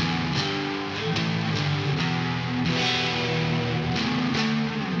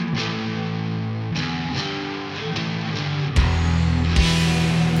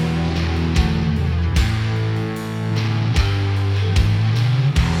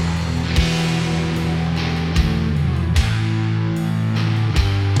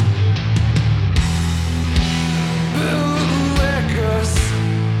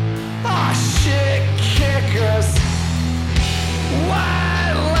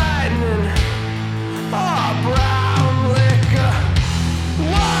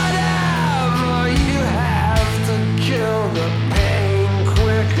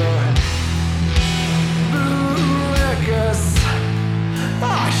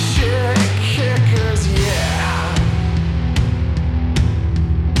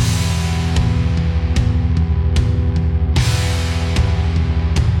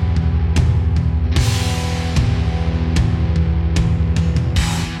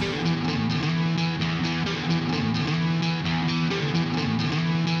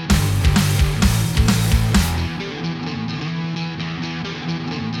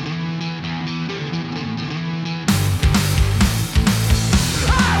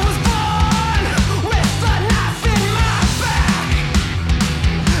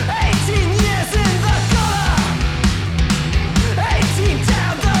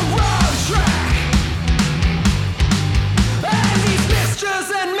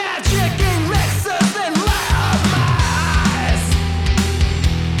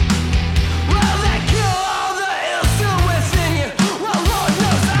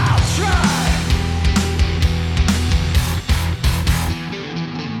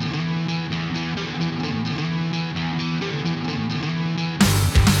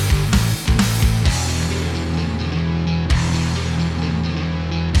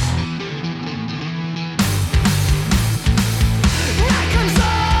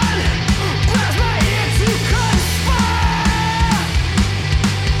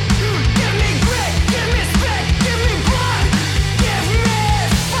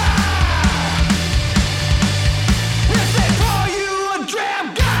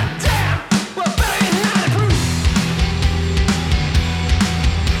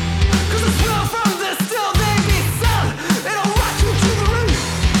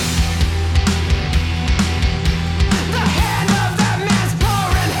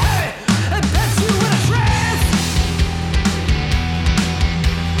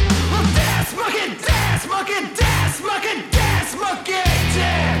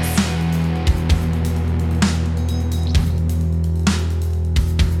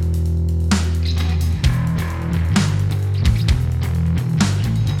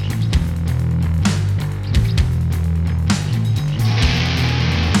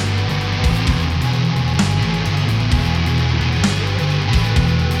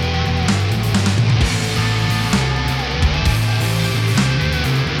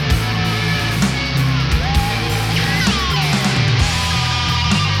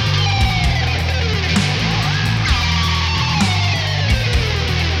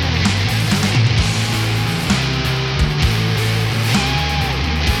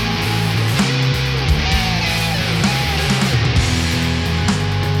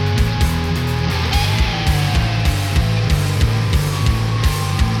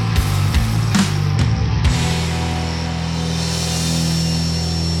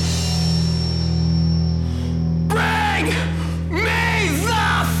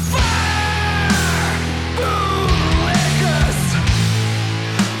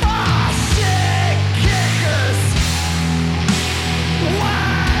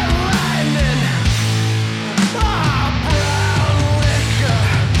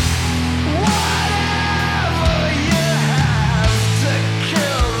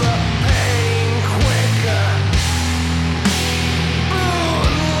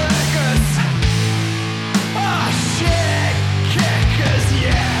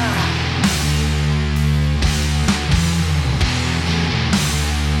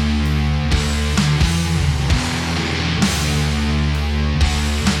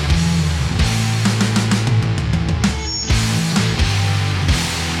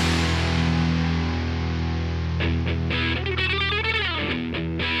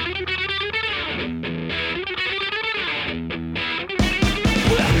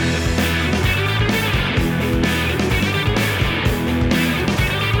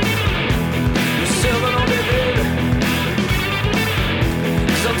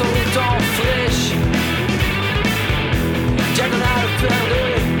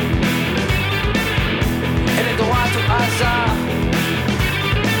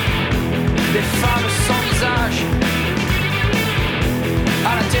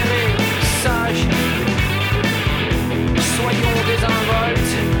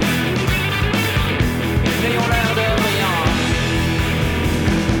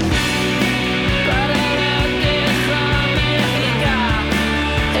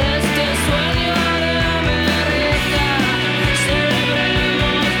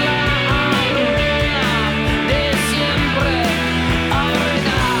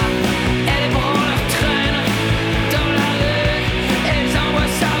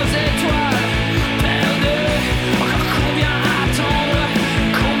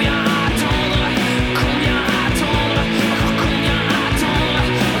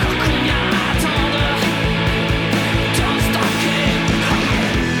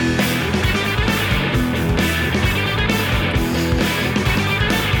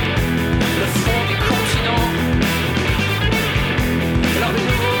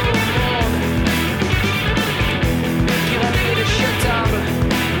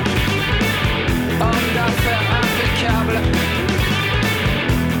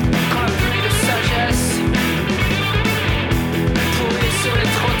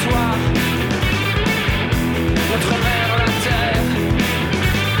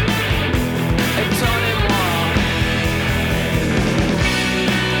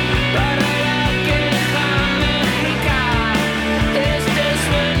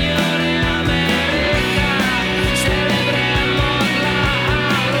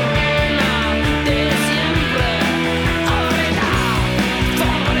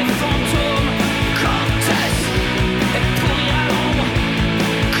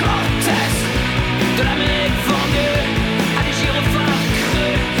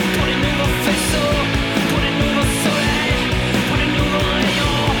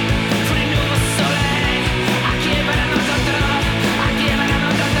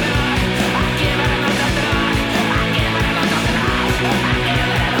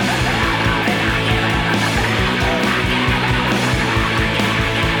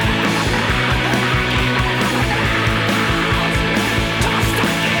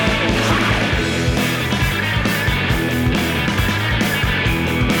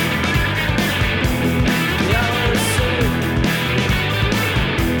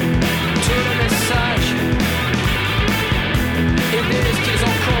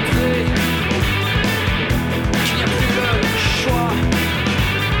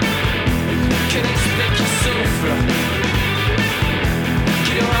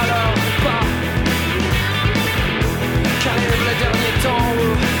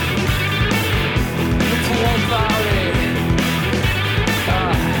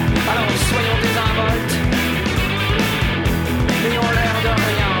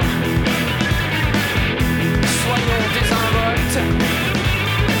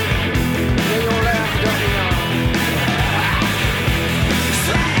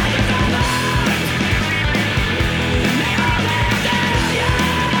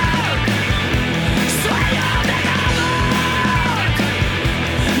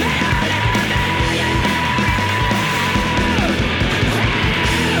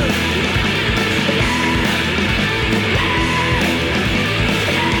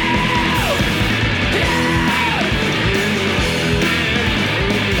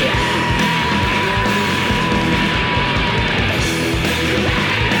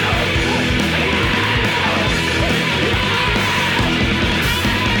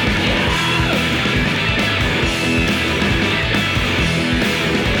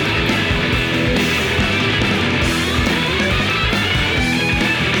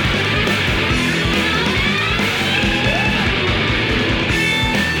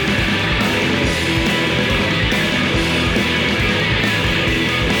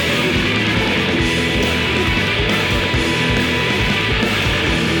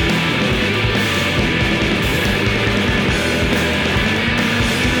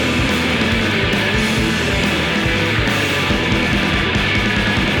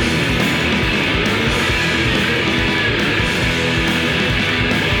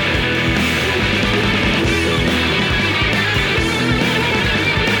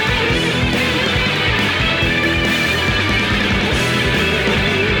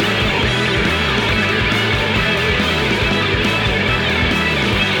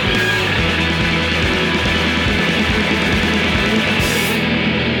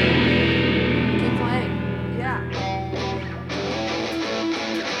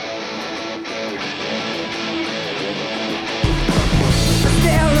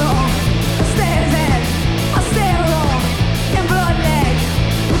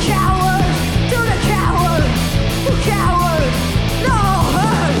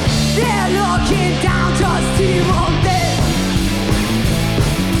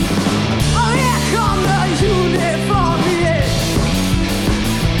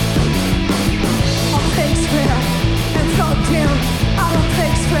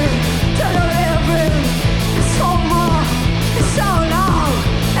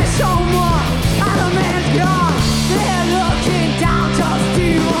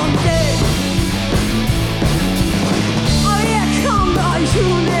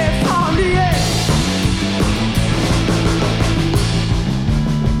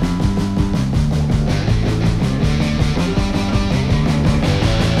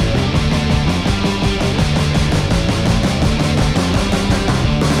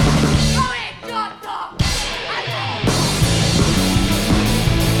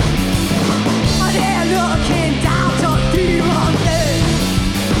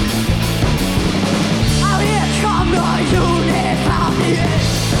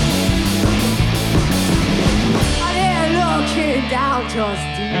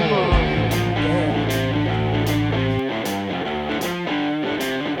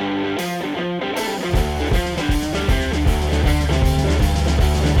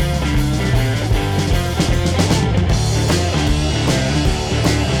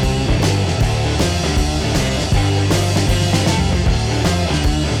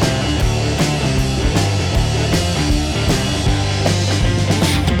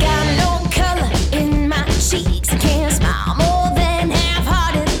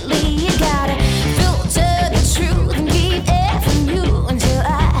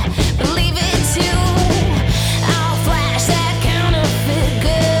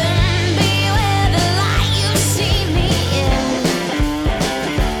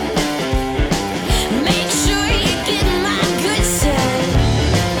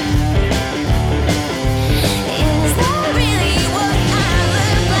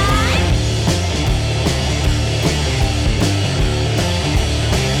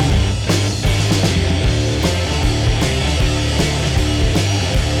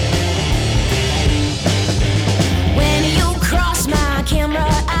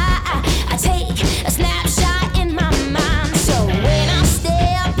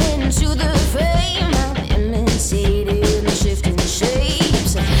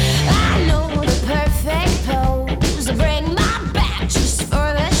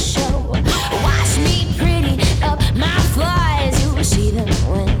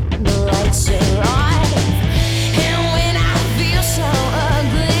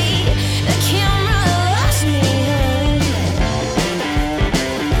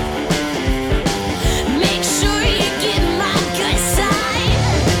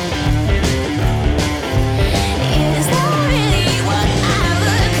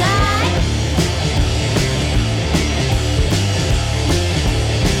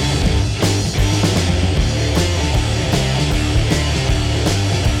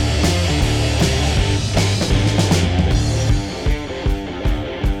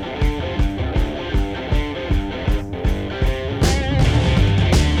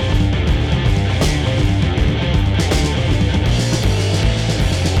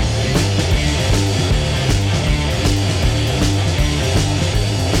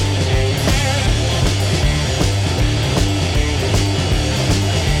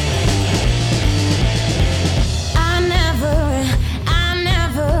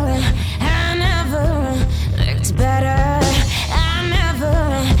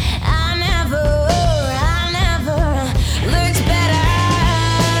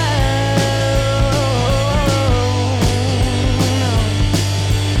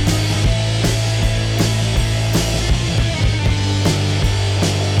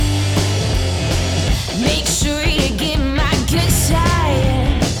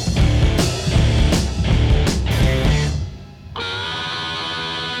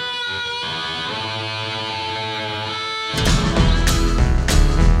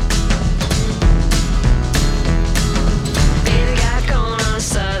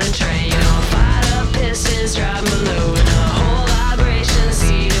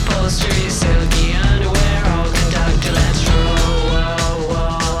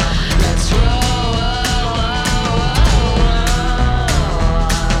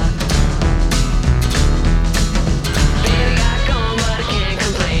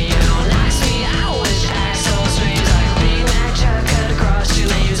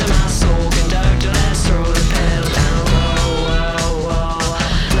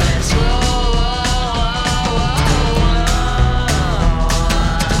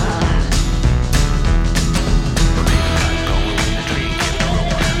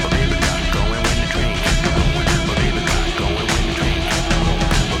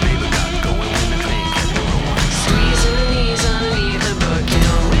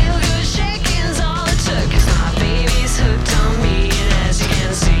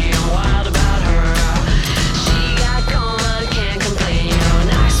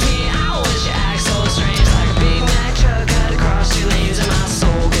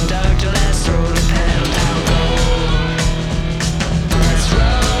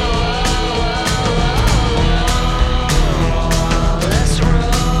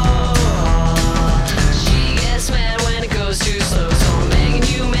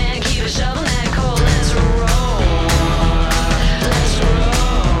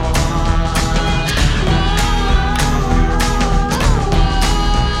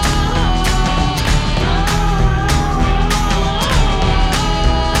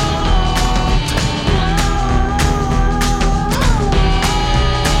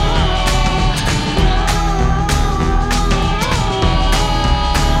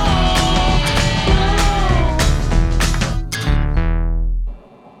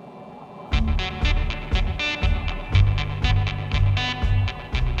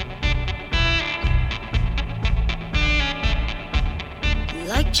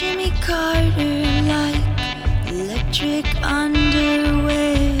 Jimmy Carter like electric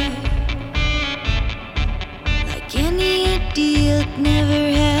underwear. Like any idiot,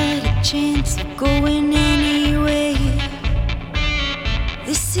 never had a chance of going anywhere.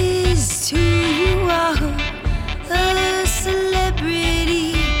 This is who you are, a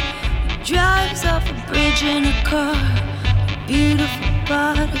celebrity who drives off a bridge in a car, a beautiful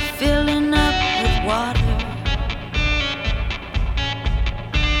body filling up with water.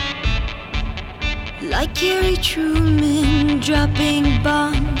 Like Harry Truman dropping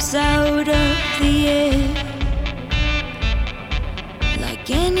bombs out of the air. Like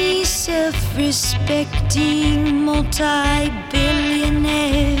any self-respecting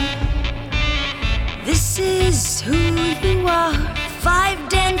multi-billionaire. This is who you are. 5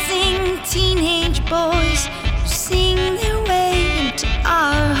 dancing teenage boys who sing their way into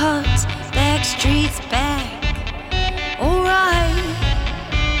our hearts. Backstreet's back, alright.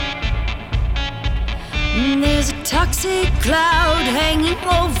 There's a toxic cloud hanging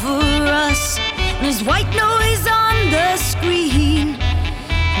over us. There's white noise on the screen.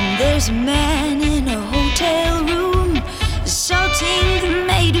 And there's a man in a hotel room shouting the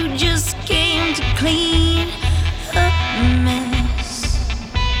maid who just came to clean up a mess.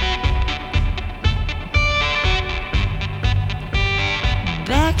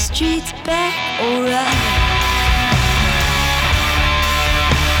 Backstreet's back, alright.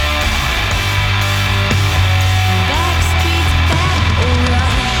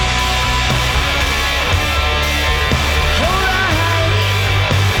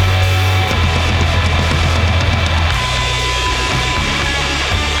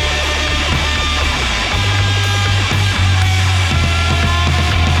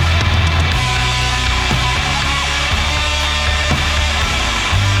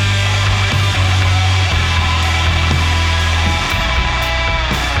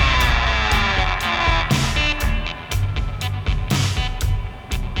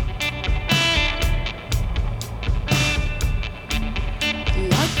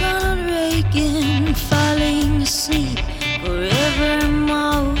 Falling asleep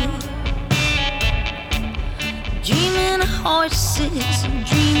forevermore. Dreaming of horses,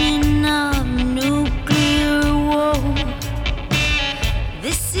 dreaming of nuclear war.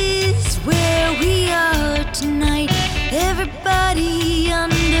 This is where we are tonight. Everybody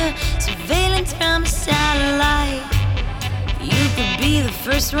under surveillance from a satellite. You could be the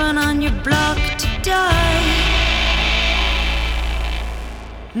first one on your block to die.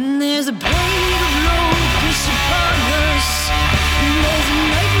 There's a plague of locusts upon us. There's a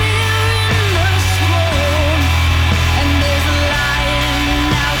nightmare in the swarm. And there's a lion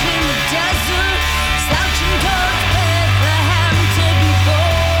out in the desert, slouching towards Bethlehem to be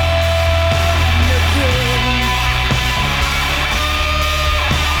born again.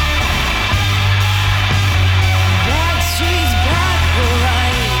 Backstreet's back,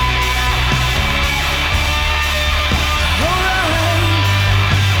 alright. Alright.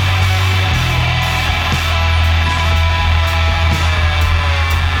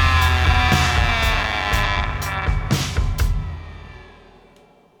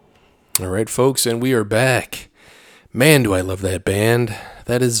 All right, folks, and we are back. Man, do I love that band.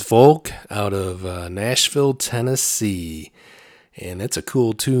 That is Volk out of Nashville, Tennessee. And it's a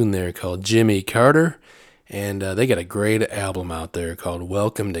cool tune there called Jimmy Carter. And they got a great album out there called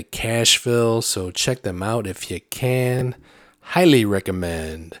Welcome to Cashville. So check them out if you can. Highly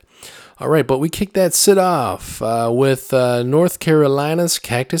recommend. All right, but we kicked that set off with North Carolina's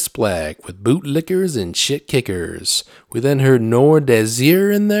Cactus Black with Bootlickers and Shit Kickers. We then heard Nor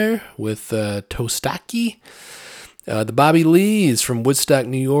Dazir in there with Tostaki. The Bobby Lees from Woodstock,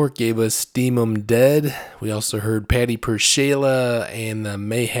 New York gave us Steam 'Em Dead. We also heard Patty Pershela and the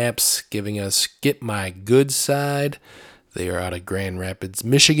Mayhaps giving us Get My Good Side. They are out of Grand Rapids,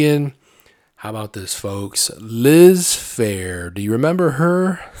 Michigan. How about this, folks? Liz Phair. Do you remember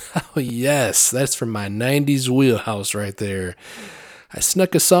her? Oh, yes. That's from my 90s wheelhouse right there. I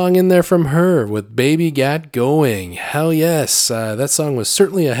snuck a song in there from her with Baby Got Going. Hell yes. That song was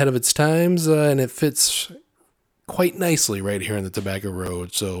certainly ahead of its times, and it fits quite nicely right here in the Tobacco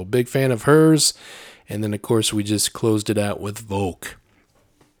Road. So, big fan of hers. And then, of course, we just closed it out with Volk.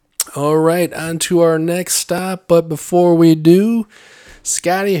 All right, on to our next stop. But before we do,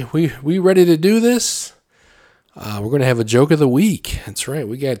 Scotty, we ready to do this? We're going to have a joke of the week. That's right.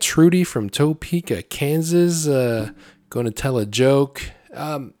 We got Trudy from Topeka, Kansas, going to tell a joke.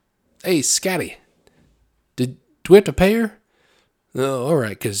 Hey, Scotty, do we have to pay her? No, all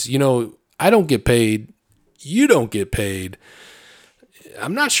right, because, I don't get paid. You don't get paid.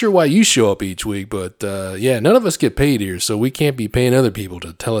 I'm not sure why you show up each week, but yeah, none of us get paid here, so we can't be paying other people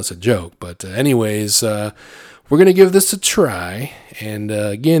to tell us a joke. But anyways, we're going to give this a try. And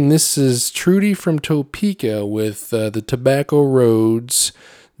again, this is Trudy from Topeka with the Tobacco Road's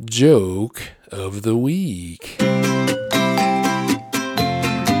Joke of the Week.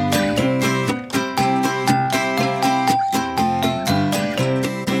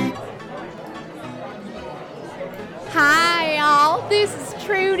 Hi, y'all. This is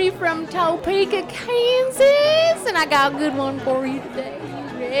Trudy from Topeka, Kansas, and I got a good one for you today.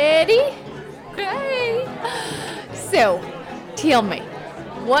 You ready? Okay. So, tell me,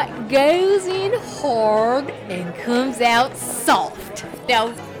 what goes in hard and comes out soft?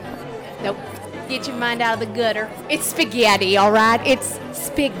 Nope. Get your mind out of the gutter. It's spaghetti, all right? It's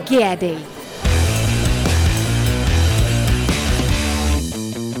spaghetti.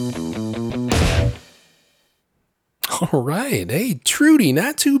 All right. Hey, Trudy,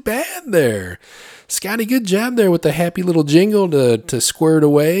 not too bad there. Scotty, good job there with the happy little jingle to square it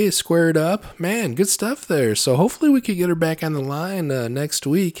away, square it up. Man, good stuff there. So hopefully we could get her back on the line next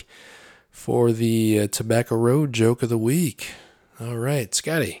week for the Tobacco Road Joke of the Week. All right,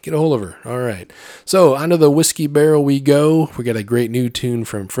 Scotty, get a hold of her. All right. So onto the Whiskey Barrel we go. We got a great new tune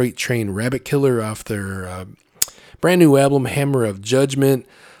from Freight Train Rabbit Killer off their brand new album, Hammer of Judgment.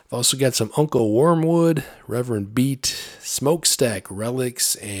 I've also got some Uncle Wormwood, Reverend Beat, Smokestack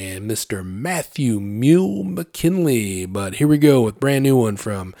Relics, and Mr. Matthew Mule McKinley. But here we go with brand new one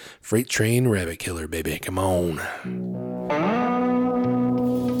from Freight Train Rabbit Killer, baby. Come on.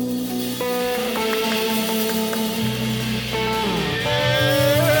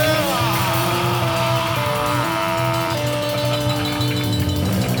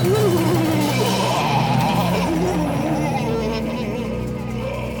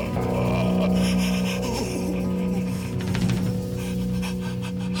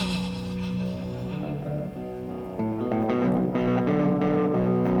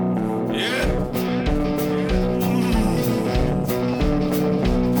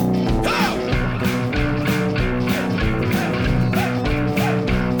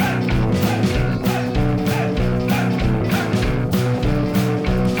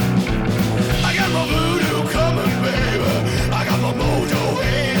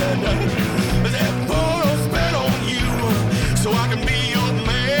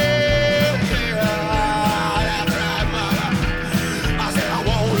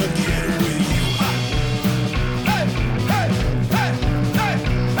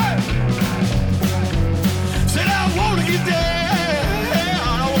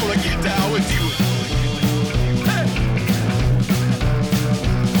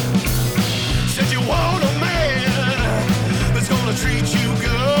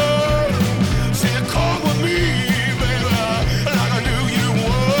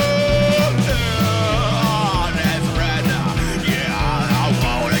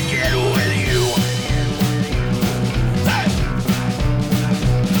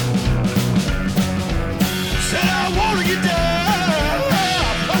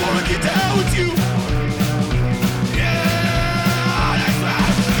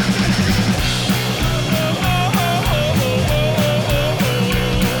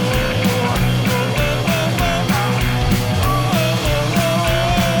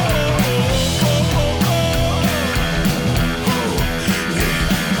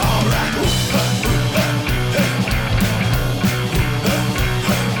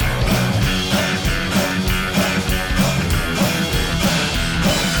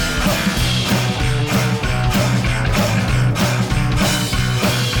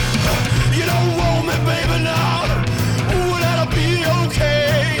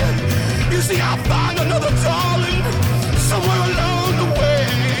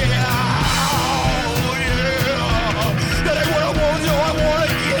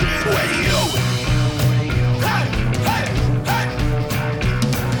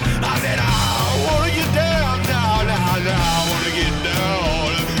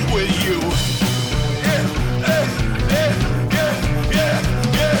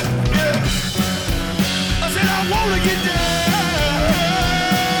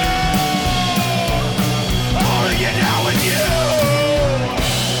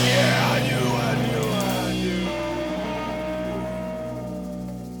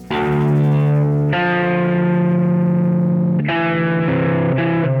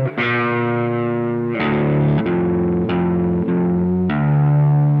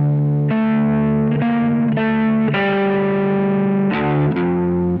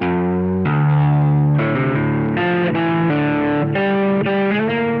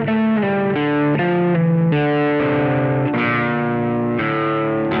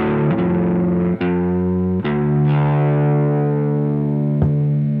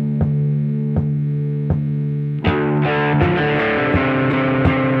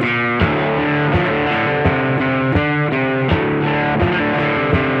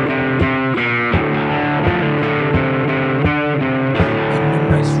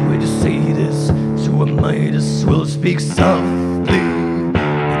 speak softly.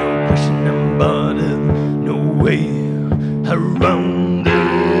 No question about it, no way around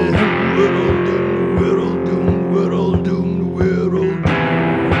it. We're all doomed, we're all doomed, we're all doomed.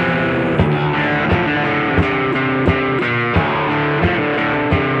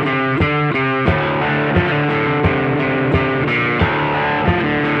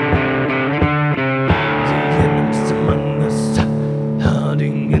 The enemies among us,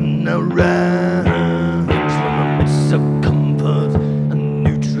 hiding in our ranks. From a midst of comfort, a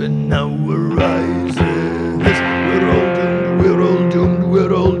new dread now arises. We're all doomed, we're all doomed,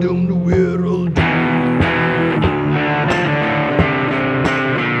 we're all doomed, we're all doomed.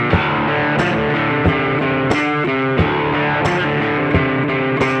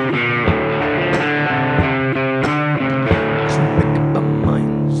 As we make up our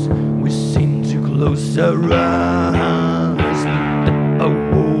minds, we seem to close our eyes. Lift our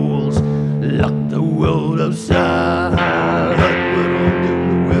walls, lock the world outside. We're all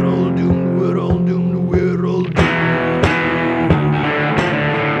doomed, we're all doomed, we're all doomed, we're all doomed.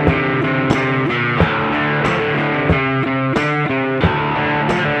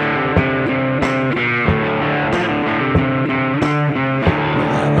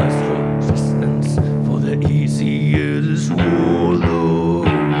 We'll have our strong resistance, for the easy it is war, Lord.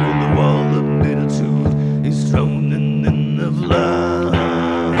 The wall of bitter tooth is thrown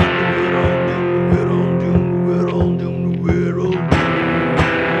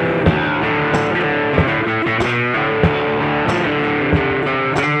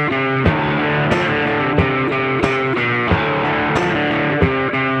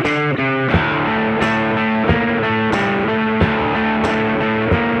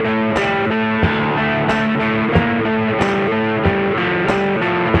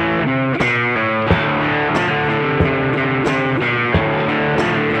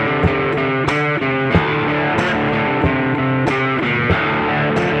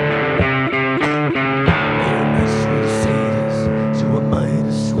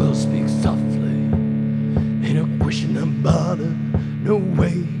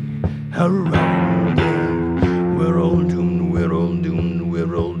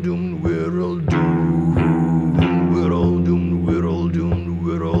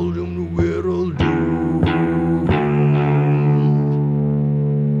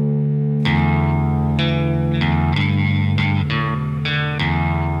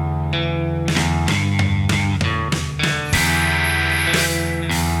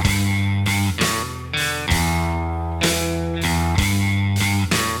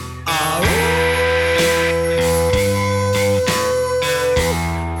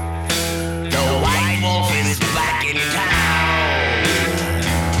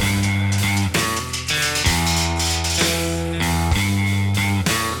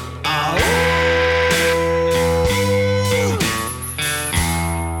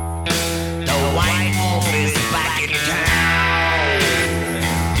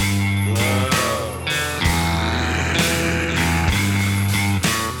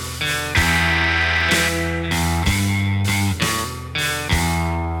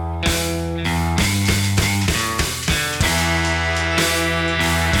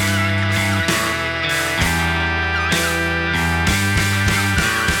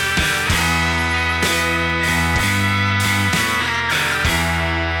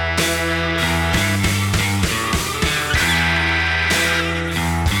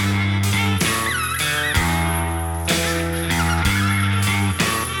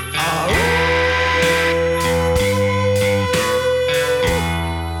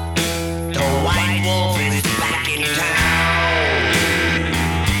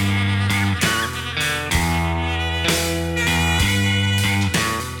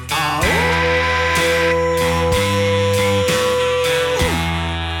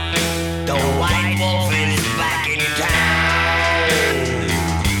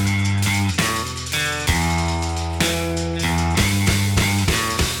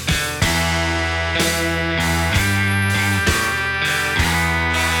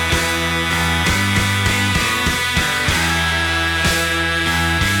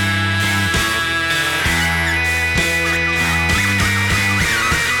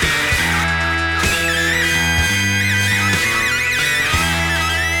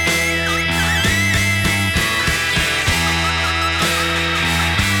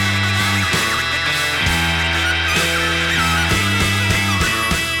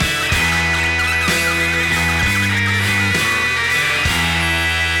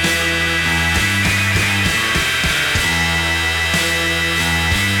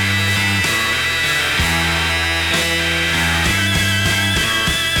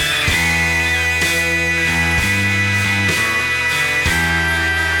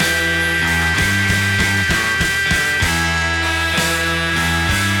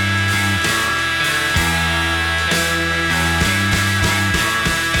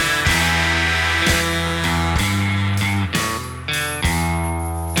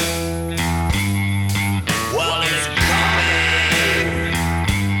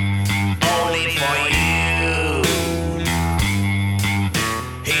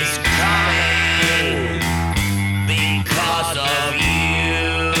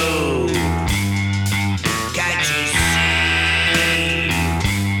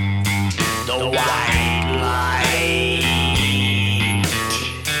the white light.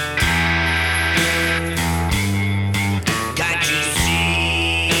 Can't you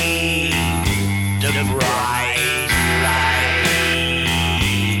see the bright light?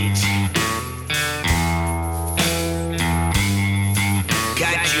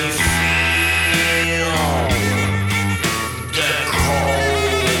 Can't you feel the cold?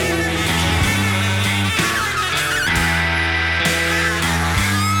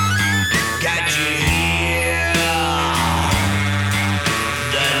 Can't you hear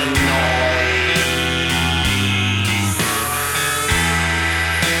the noise?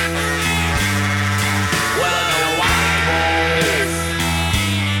 Well, the white wolf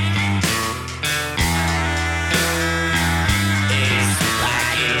is back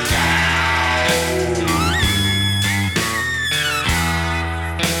in town.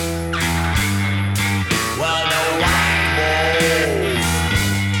 Well, the white wolf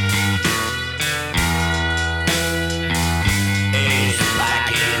is back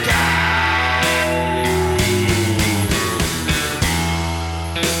in town.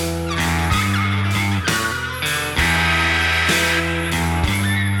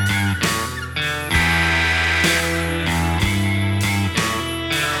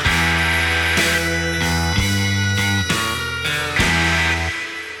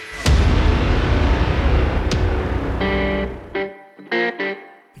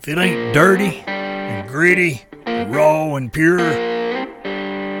 If it ain't dirty and gritty and raw and pure,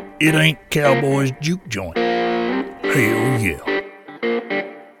 it ain't Cowboy's Juke Joint. Hell yeah.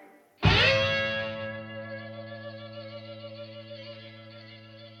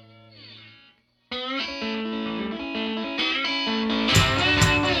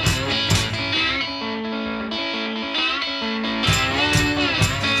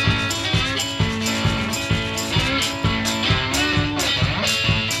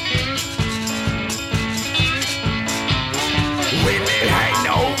 Well, it ain't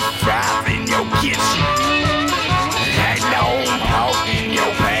no fry in your kitchen. Ain't no pork in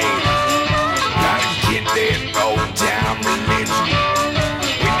your pan. Gotta get that old time religion.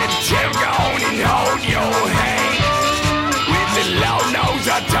 With the devil on and hold your hand. With the Lord knows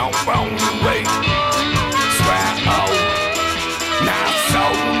I don't want to wait. Swear, oh, my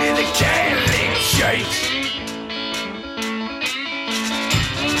soul in the Catholic Church.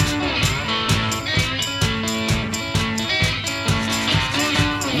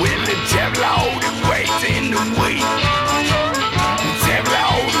 Well, the devil always waits in the wheat. The devil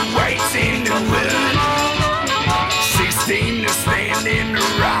always waits in the wood. 16 to stand in the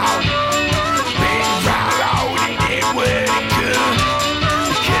round. Been round all and get what it could.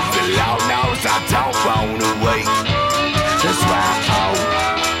 Because the Lord knows I don't want to wait. That's why I owe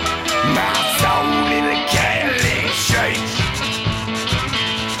my soul in the Catholic Church.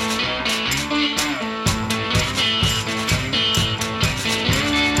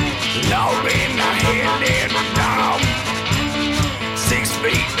 Lord in my head and my dog. 6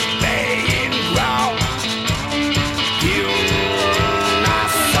 feet laying wrong. You my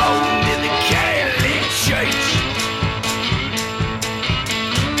soul in the Catholic Church.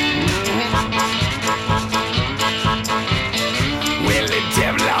 Well, the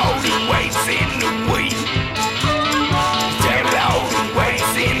devil always waits in the wheat. The devil always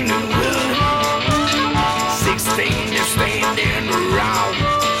waits in the wood. 16 to stand in the round.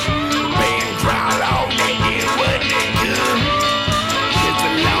 Been ground all they did what they could. 'Cause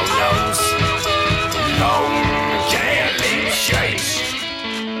the Lord knows, Lord Catholic Church.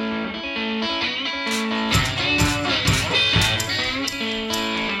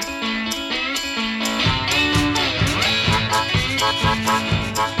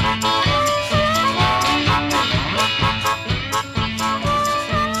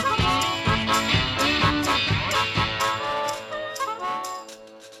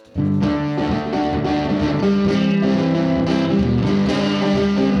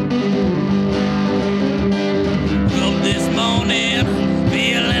 Woke up this morning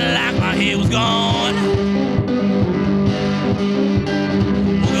feeling like my head was gone.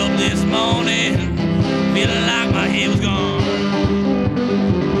 Woke up this morning feeling like my head was gone.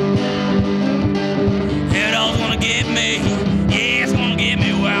 Head all's gonna get me, yeah, it's gonna get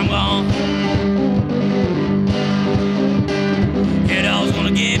me where I'm gone. Head all's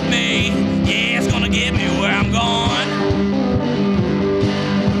gonna get me, yeah, it's gonna get me where I'm gone.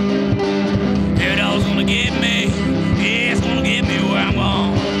 Head all's gonna get me, yeah, it's gonna get me where I'm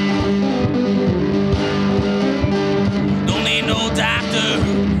gone.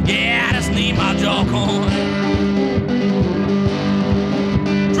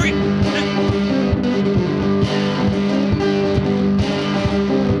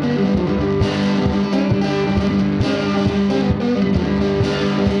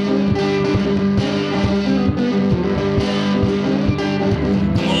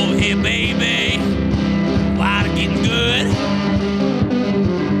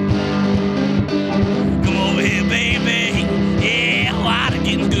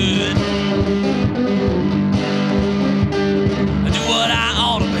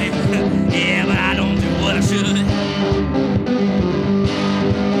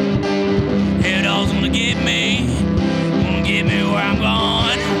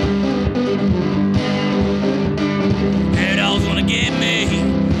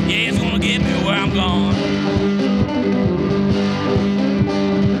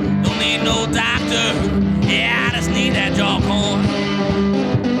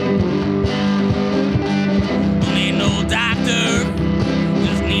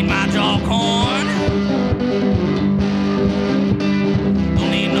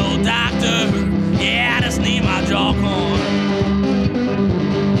 stalk on.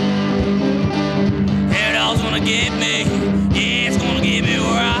 Hair dog's gonna get me. Yeah, it's gonna get me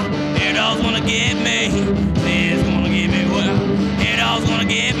where I. Hair dog's gonna get me. Yeah, it's gonna get me where I. Hair dog's gonna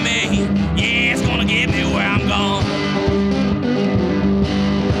get me. Yeah, it's gonna get me where I'm gone.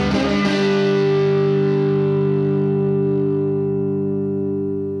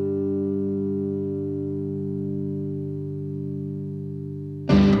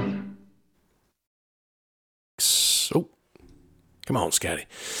 Come on, Scotty.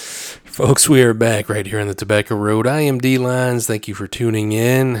 Folks, we are back right here on the Tobacco Road. I am D-Lines. Thank you for tuning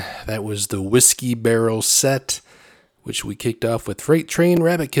in. That was the Whiskey Barrel set, which we kicked off with Freight Train,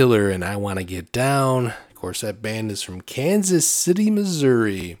 Rabbit Killer, and I Want to Get Down. Of course, that band is from Kansas City,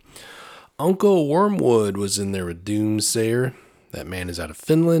 Missouri. Uncle Wormwood was in there with Doomsayer. That man is out of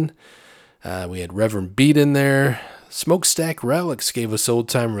Finland. We had Reverend Beat in there. Smokestack Relics gave us Old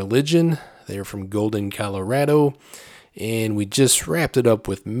Time Religion. They're from Golden, Colorado. And we just wrapped it up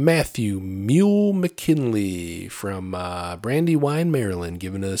with Matthew Mule McKinley from Brandywine, Maryland,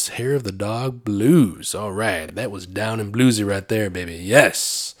 giving us Hair of the Dog Blues. All right, that was down and bluesy right there, baby.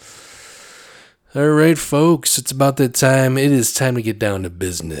 Yes. All right, folks, it's about that time. It is time to get down to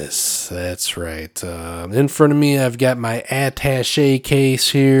business. That's right. In front of me, I've got my attaché case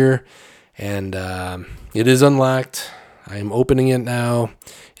here, and it is unlocked. I am opening it now.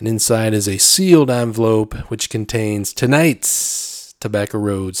 And inside is a sealed envelope which contains tonight's Tobacco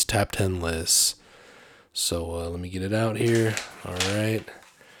Road's Top 10 list. So let me get it out here. All right.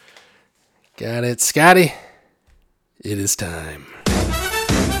 Got it. Scotty, it is time.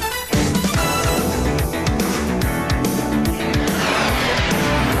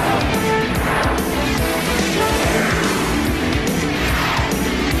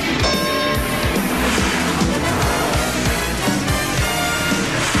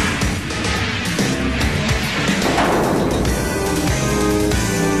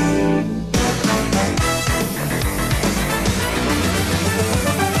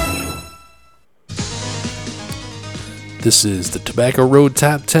 This is the Tobacco Road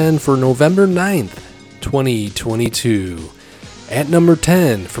Top 10 for November 9th, 2022. At number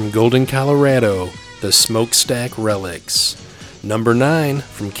 10, from Golden, Colorado, the Smokestack Relics. Number 9,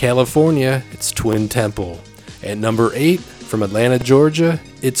 from California, it's Twin Temple. At number 8, from Atlanta, Georgia,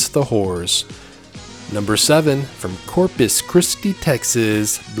 it's The Whores. Number 7, from Corpus Christi,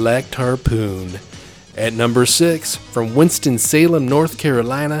 Texas, Black Tarpoon. At number 6, from Winston-Salem, North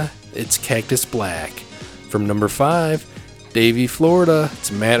Carolina, it's Cactus Black. From number 5, Davie, Florida,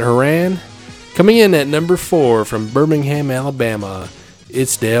 it's Matt Horan. Coming in at number 4, from Birmingham, Alabama,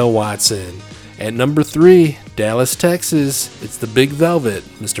 it's Dale Watson. At number 3, Dallas, Texas, it's the Big Velvet,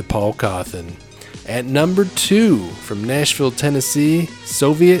 Mr. Paul Cawthon. At number 2, from Nashville, Tennessee,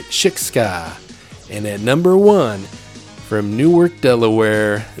 Soviet Shikska. And at number 1, from Newark,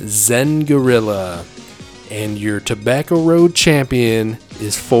 Delaware, Zen Gorilla. And your Tobacco Road champion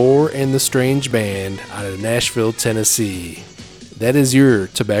is Four and the Strange Band out of Nashville, Tennessee. That is your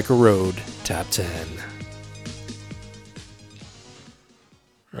Tobacco Road Top 10.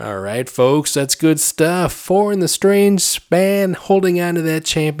 All right, folks, that's good stuff. Four and the Strange Band holding on to that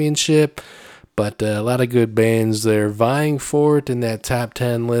championship. But a lot of good bands there vying for it in that top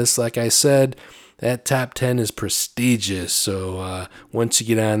 10 list. Like I said, that top 10 is prestigious. So once you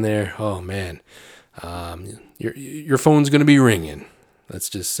get on there, oh man, your phone's going to be ringing. Let's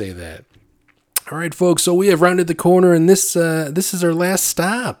just say that. All right, folks, so we have rounded the corner, and this is our last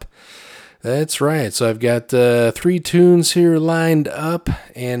stop. That's right. So I've got 3 tunes here lined up,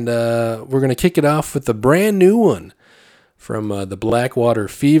 and we're going to kick it off with a brand new one from the Blackwater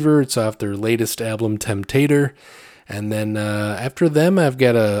Fever. It's off their latest album, Temptator. And then after them, I've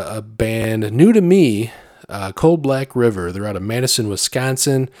got a band new to me, Cold Black River. They're out of Madison,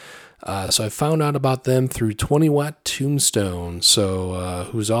 Wisconsin. So I found out about them through 20 Watt Tombstone,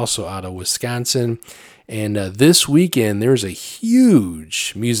 who's also out of Wisconsin. And this weekend, there's a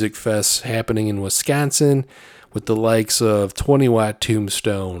huge music fest happening in Wisconsin with the likes of 20 Watt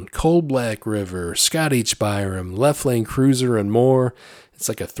Tombstone, Cold Black River, Scott H. Byram, Left Lane Cruiser, and more. It's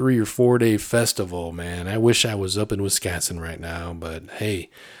like a 3 or 4 day festival, man. I wish I was up in Wisconsin right now, but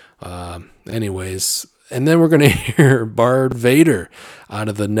hey, anyways. And then we're going to hear Bard Vader out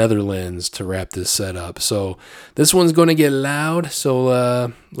of the Netherlands to wrap this set up. So this one's going to get loud.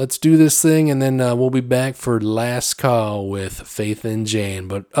 So let's do this thing, and then we'll be back for Last Call with Faith and Jane.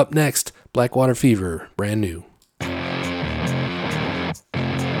 But up next, Blackwater Fever, brand new.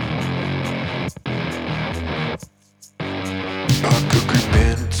 I could creep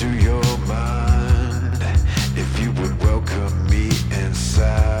into your mind if you would welcome me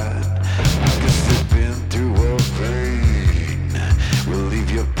inside. I could slip in through a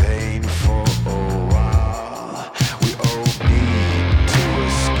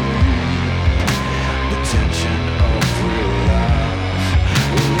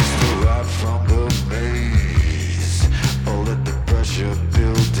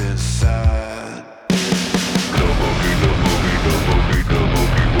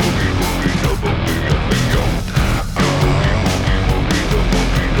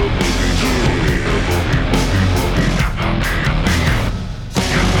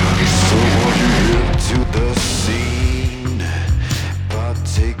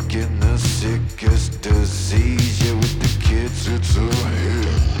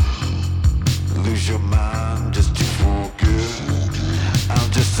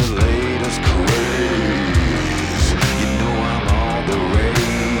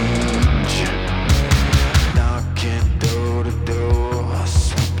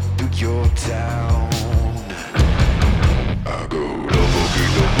town. I go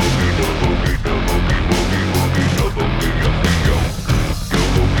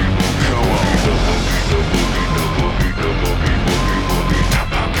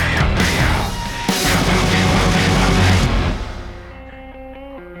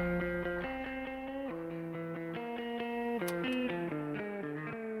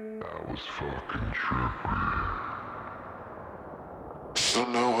I was fucking trippy. So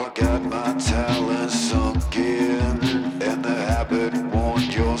now I got my talent sunk in, and the habit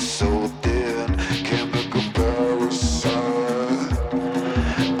won't you're so thin. Chemical parasite,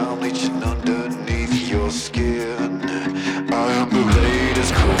 I'm leeching underneath your skin. I am the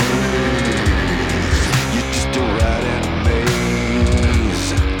latest craze. You're just a rat in a maze,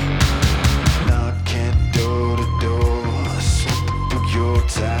 knocking door to door, sweeping through your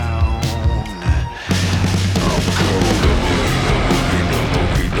town.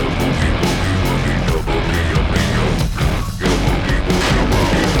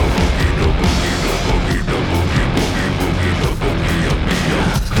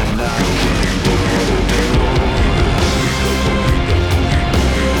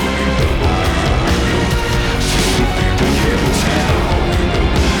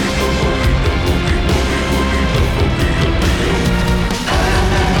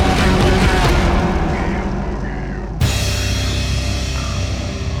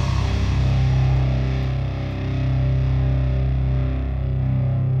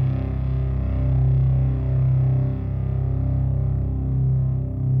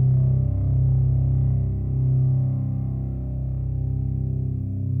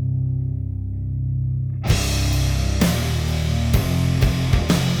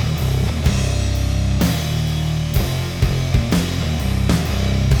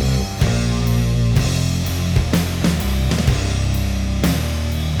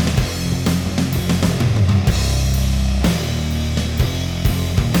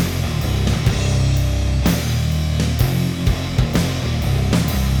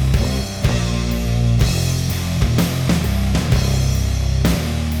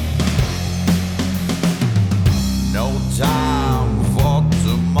 Time for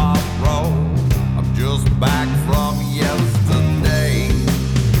tomorrow. I'm just back from yesterday.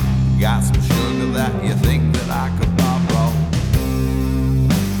 Got some sugar that you think that I could borrow.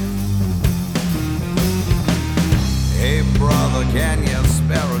 Hey brother, can you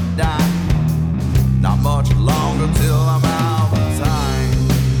spare a dime? Not much longer till I'm out of time.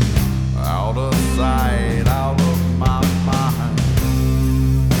 Out of sight, out of my mind.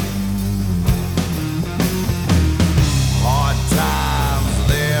 Hard times,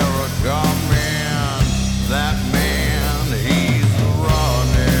 they're a-coming. That man, he's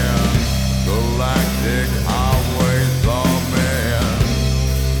running. Galactic highway thumbing.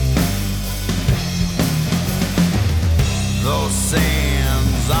 Those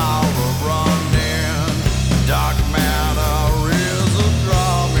sands are a-running. Dark matter is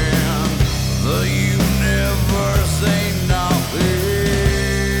a-drumming. The universe ain't nothing.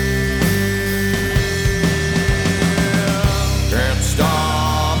 Can't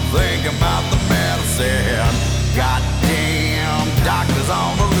stop thinking about the medicine. Goddamn, doctors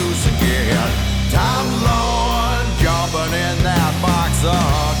on the loose again. Time Lord jumping in that box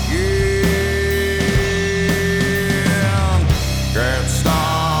again. Can't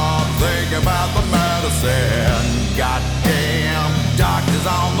stop thinking about the medicine. Goddamn, doctors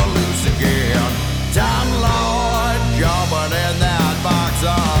on the loose again. Time Lord jumping in that box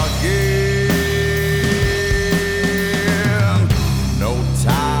again. No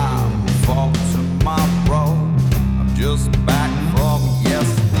time for tomorrow. I'm just back from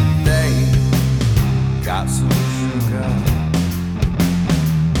yesterday. Got some sugar.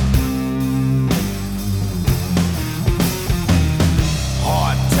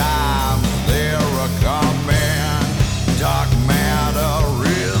 Hard times, they're a-coming. Dark matter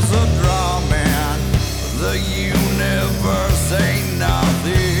is a-drumming. The universe ain't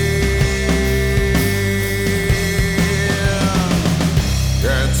nothing.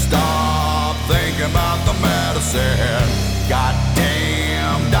 Can't stop thinking about the medicine.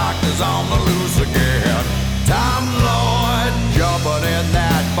 Goddamn, doctors on the loose again. Time Lord jumping in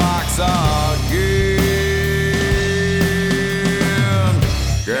that box again.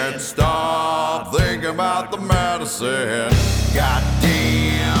 Can't stop thinking about the medicine.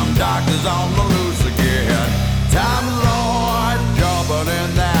 Goddamn, doctors on the loose again. Time Lord jumping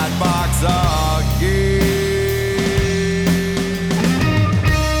in that box again.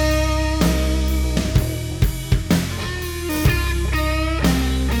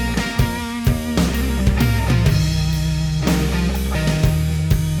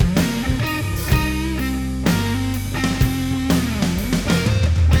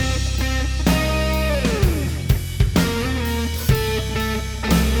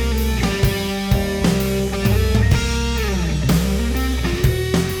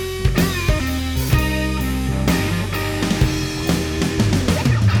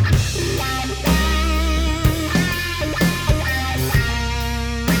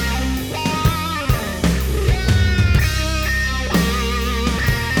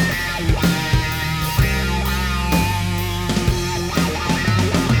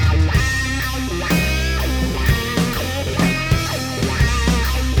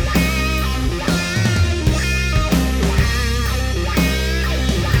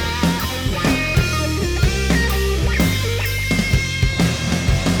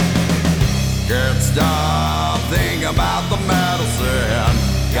 stop thinking about the medicine.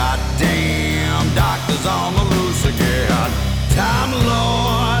 Goddamn doctors on the loose again. Time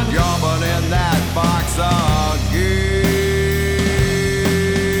Lord, jumping in that box again.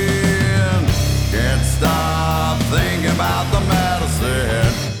 Can't stop thinking about the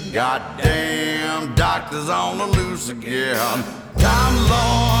medicine. Goddamn doctors on the loose again. Time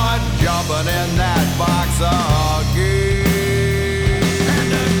Lord, jumping in that box again.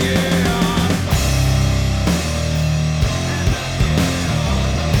 And again.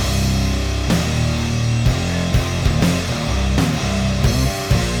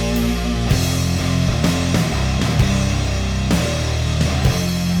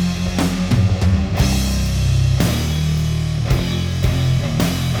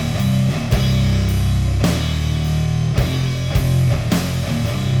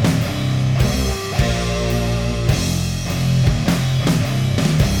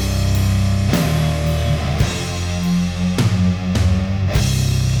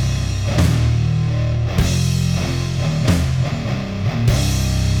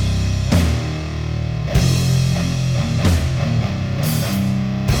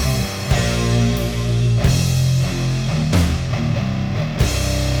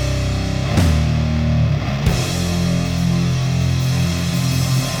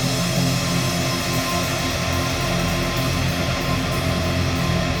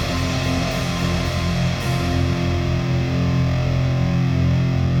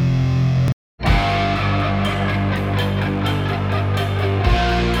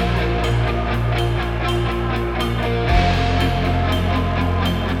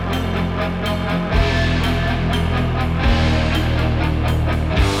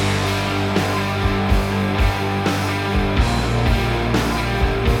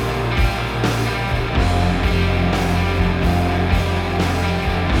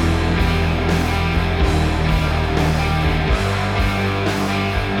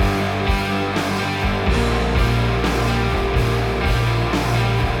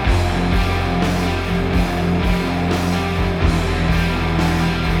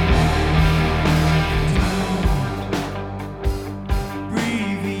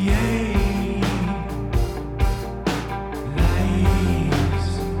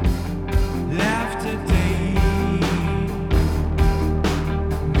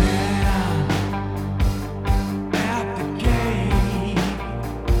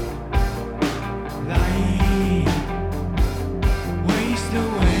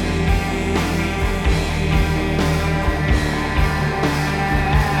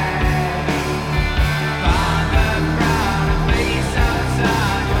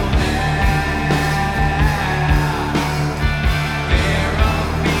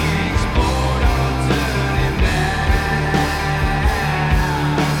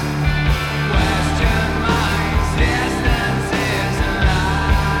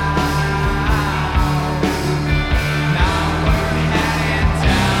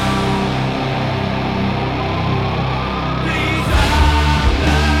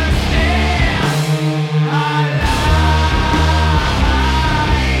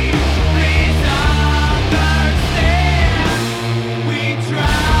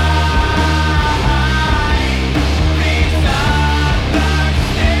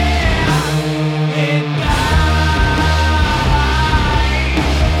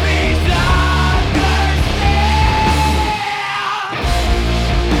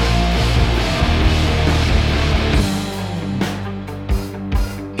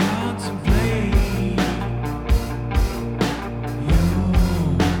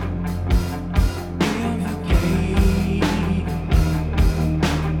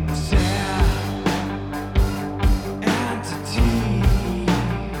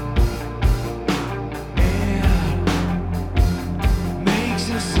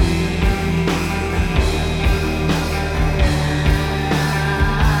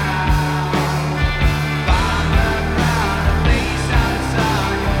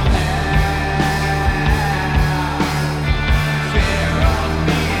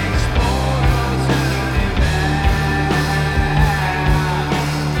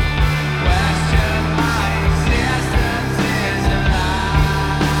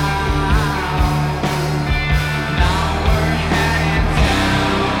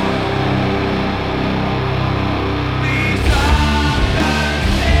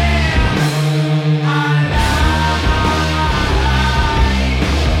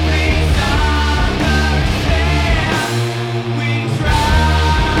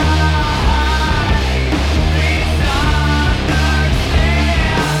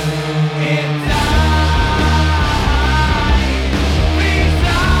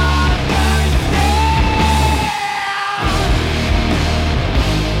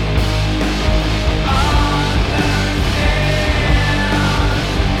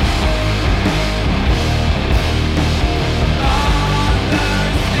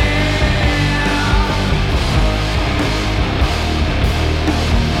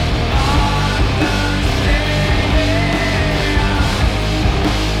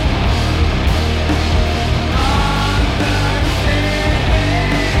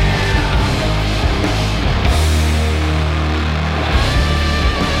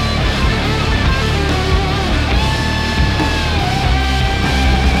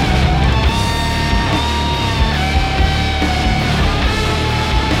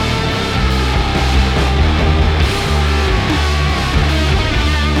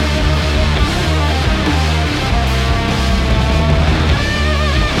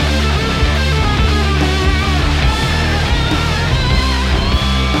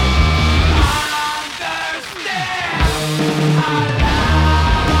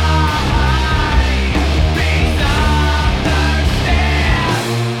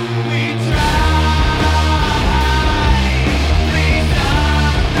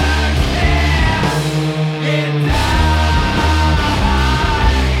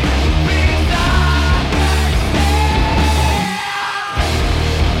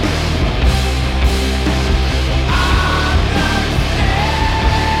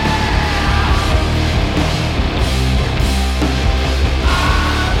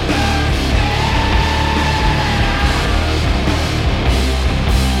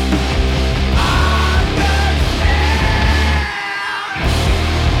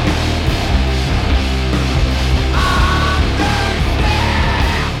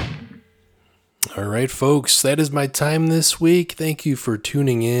 right, folks, that is my time this week. Thank you for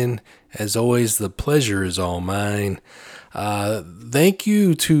tuning in. As always, the pleasure is all mine. Thank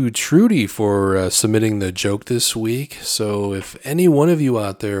you to Trudy for submitting the joke this week. So if any one of you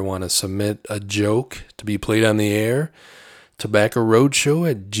out there want to submit a joke to be played on the air,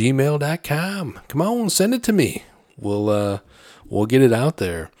 tobaccoroadshow@gmail.com. Come on, send it to me. We'll get it out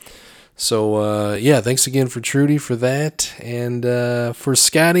there. So, thanks again for Trudy for that. And for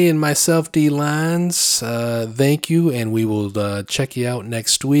Scotty and myself, D. Lines, thank you, and we will check you out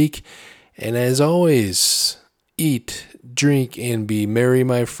next week. And as always, eat, drink, and be merry,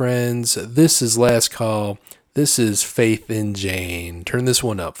 my friends. This is Last Call. This is Faith in Jane. Turn this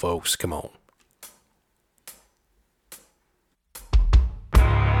one up, folks. Come on.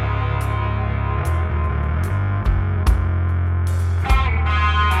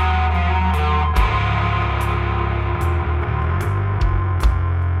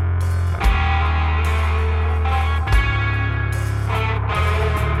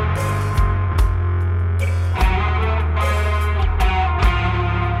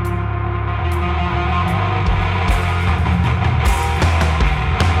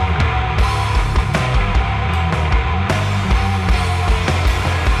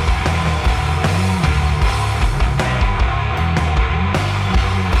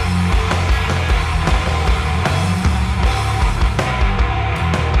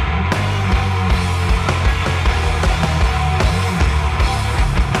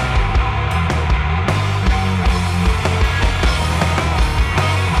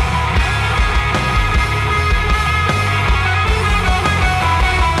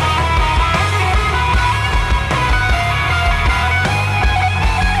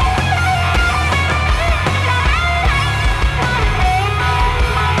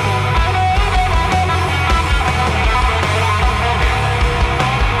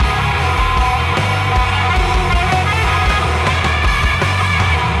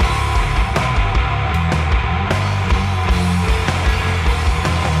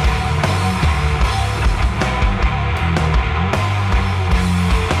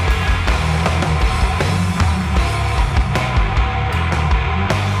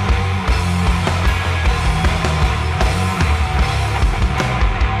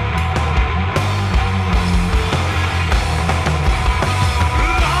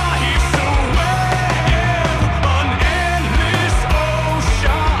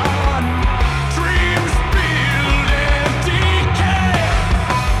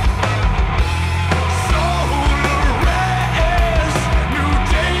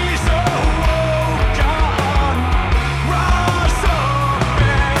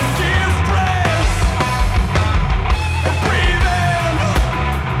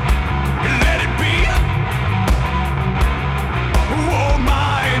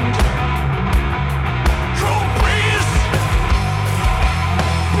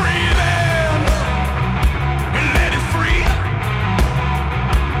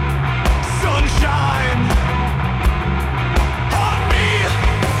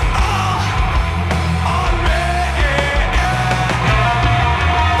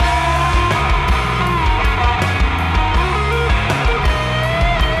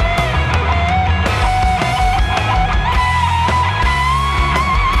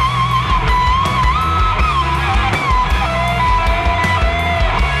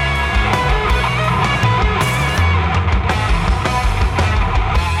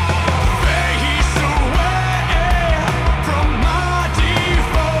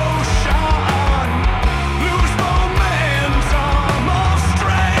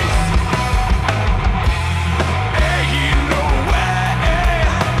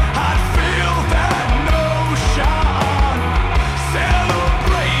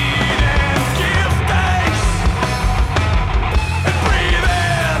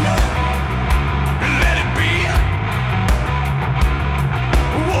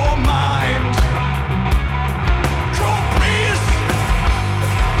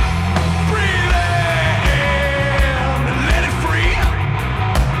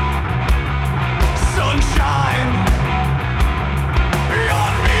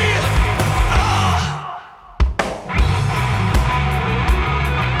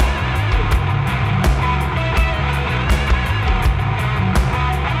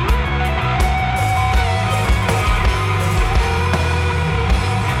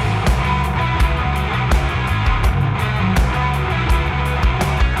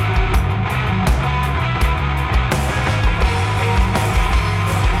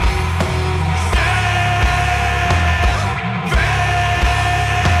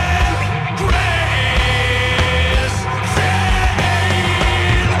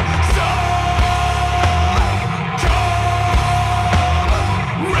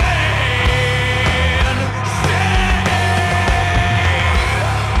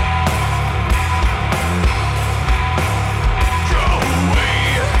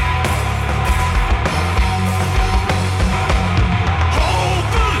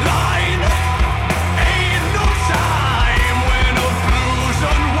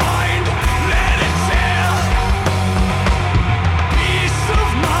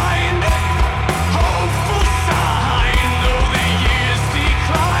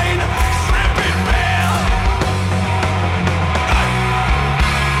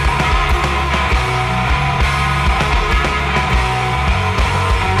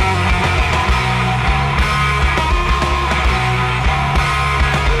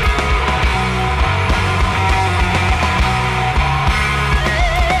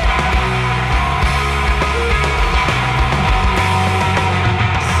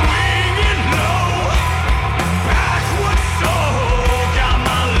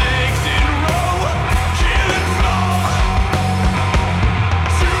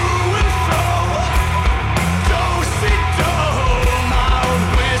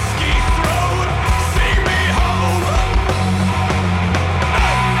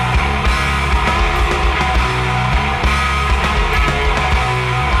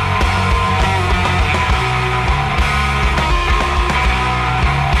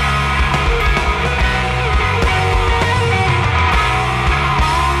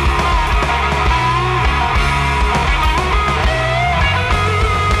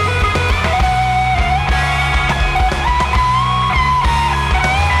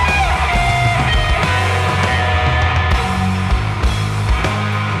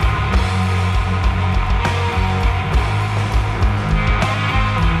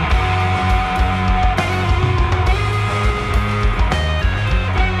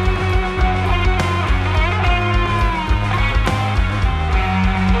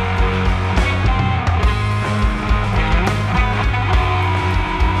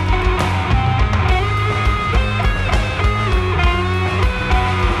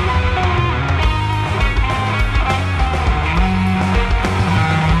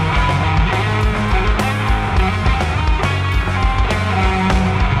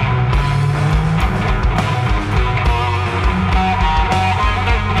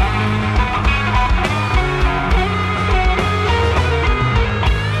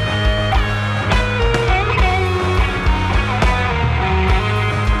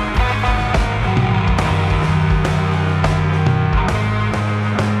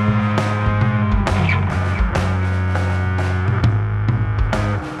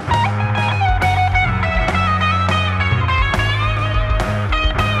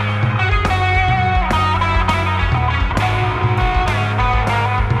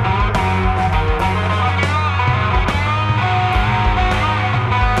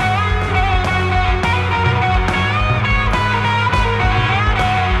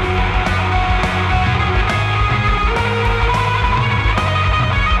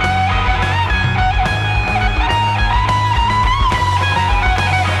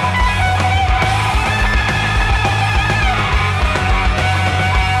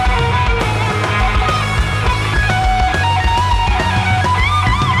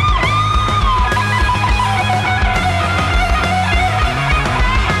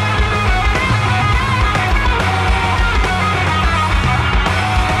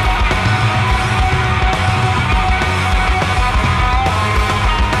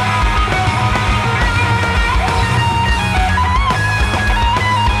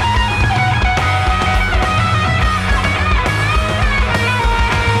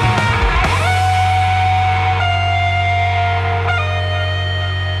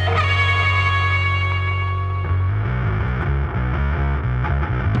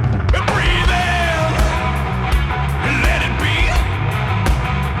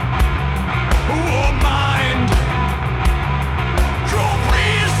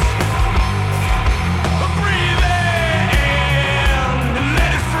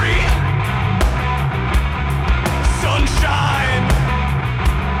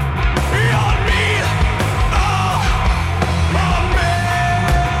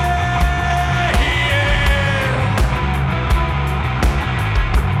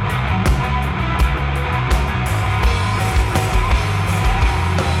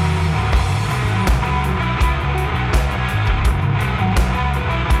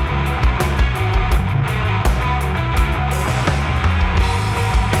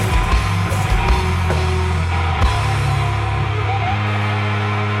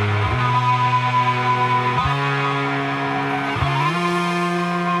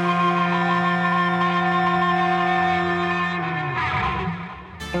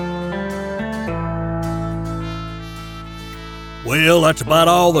 Well, that's about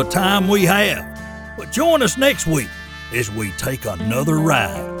all the time we have. But join us next week as we take another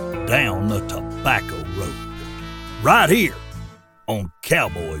ride down the Tobacco Road. Right here on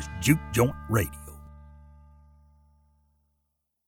Cowboys Juke Joint Radio.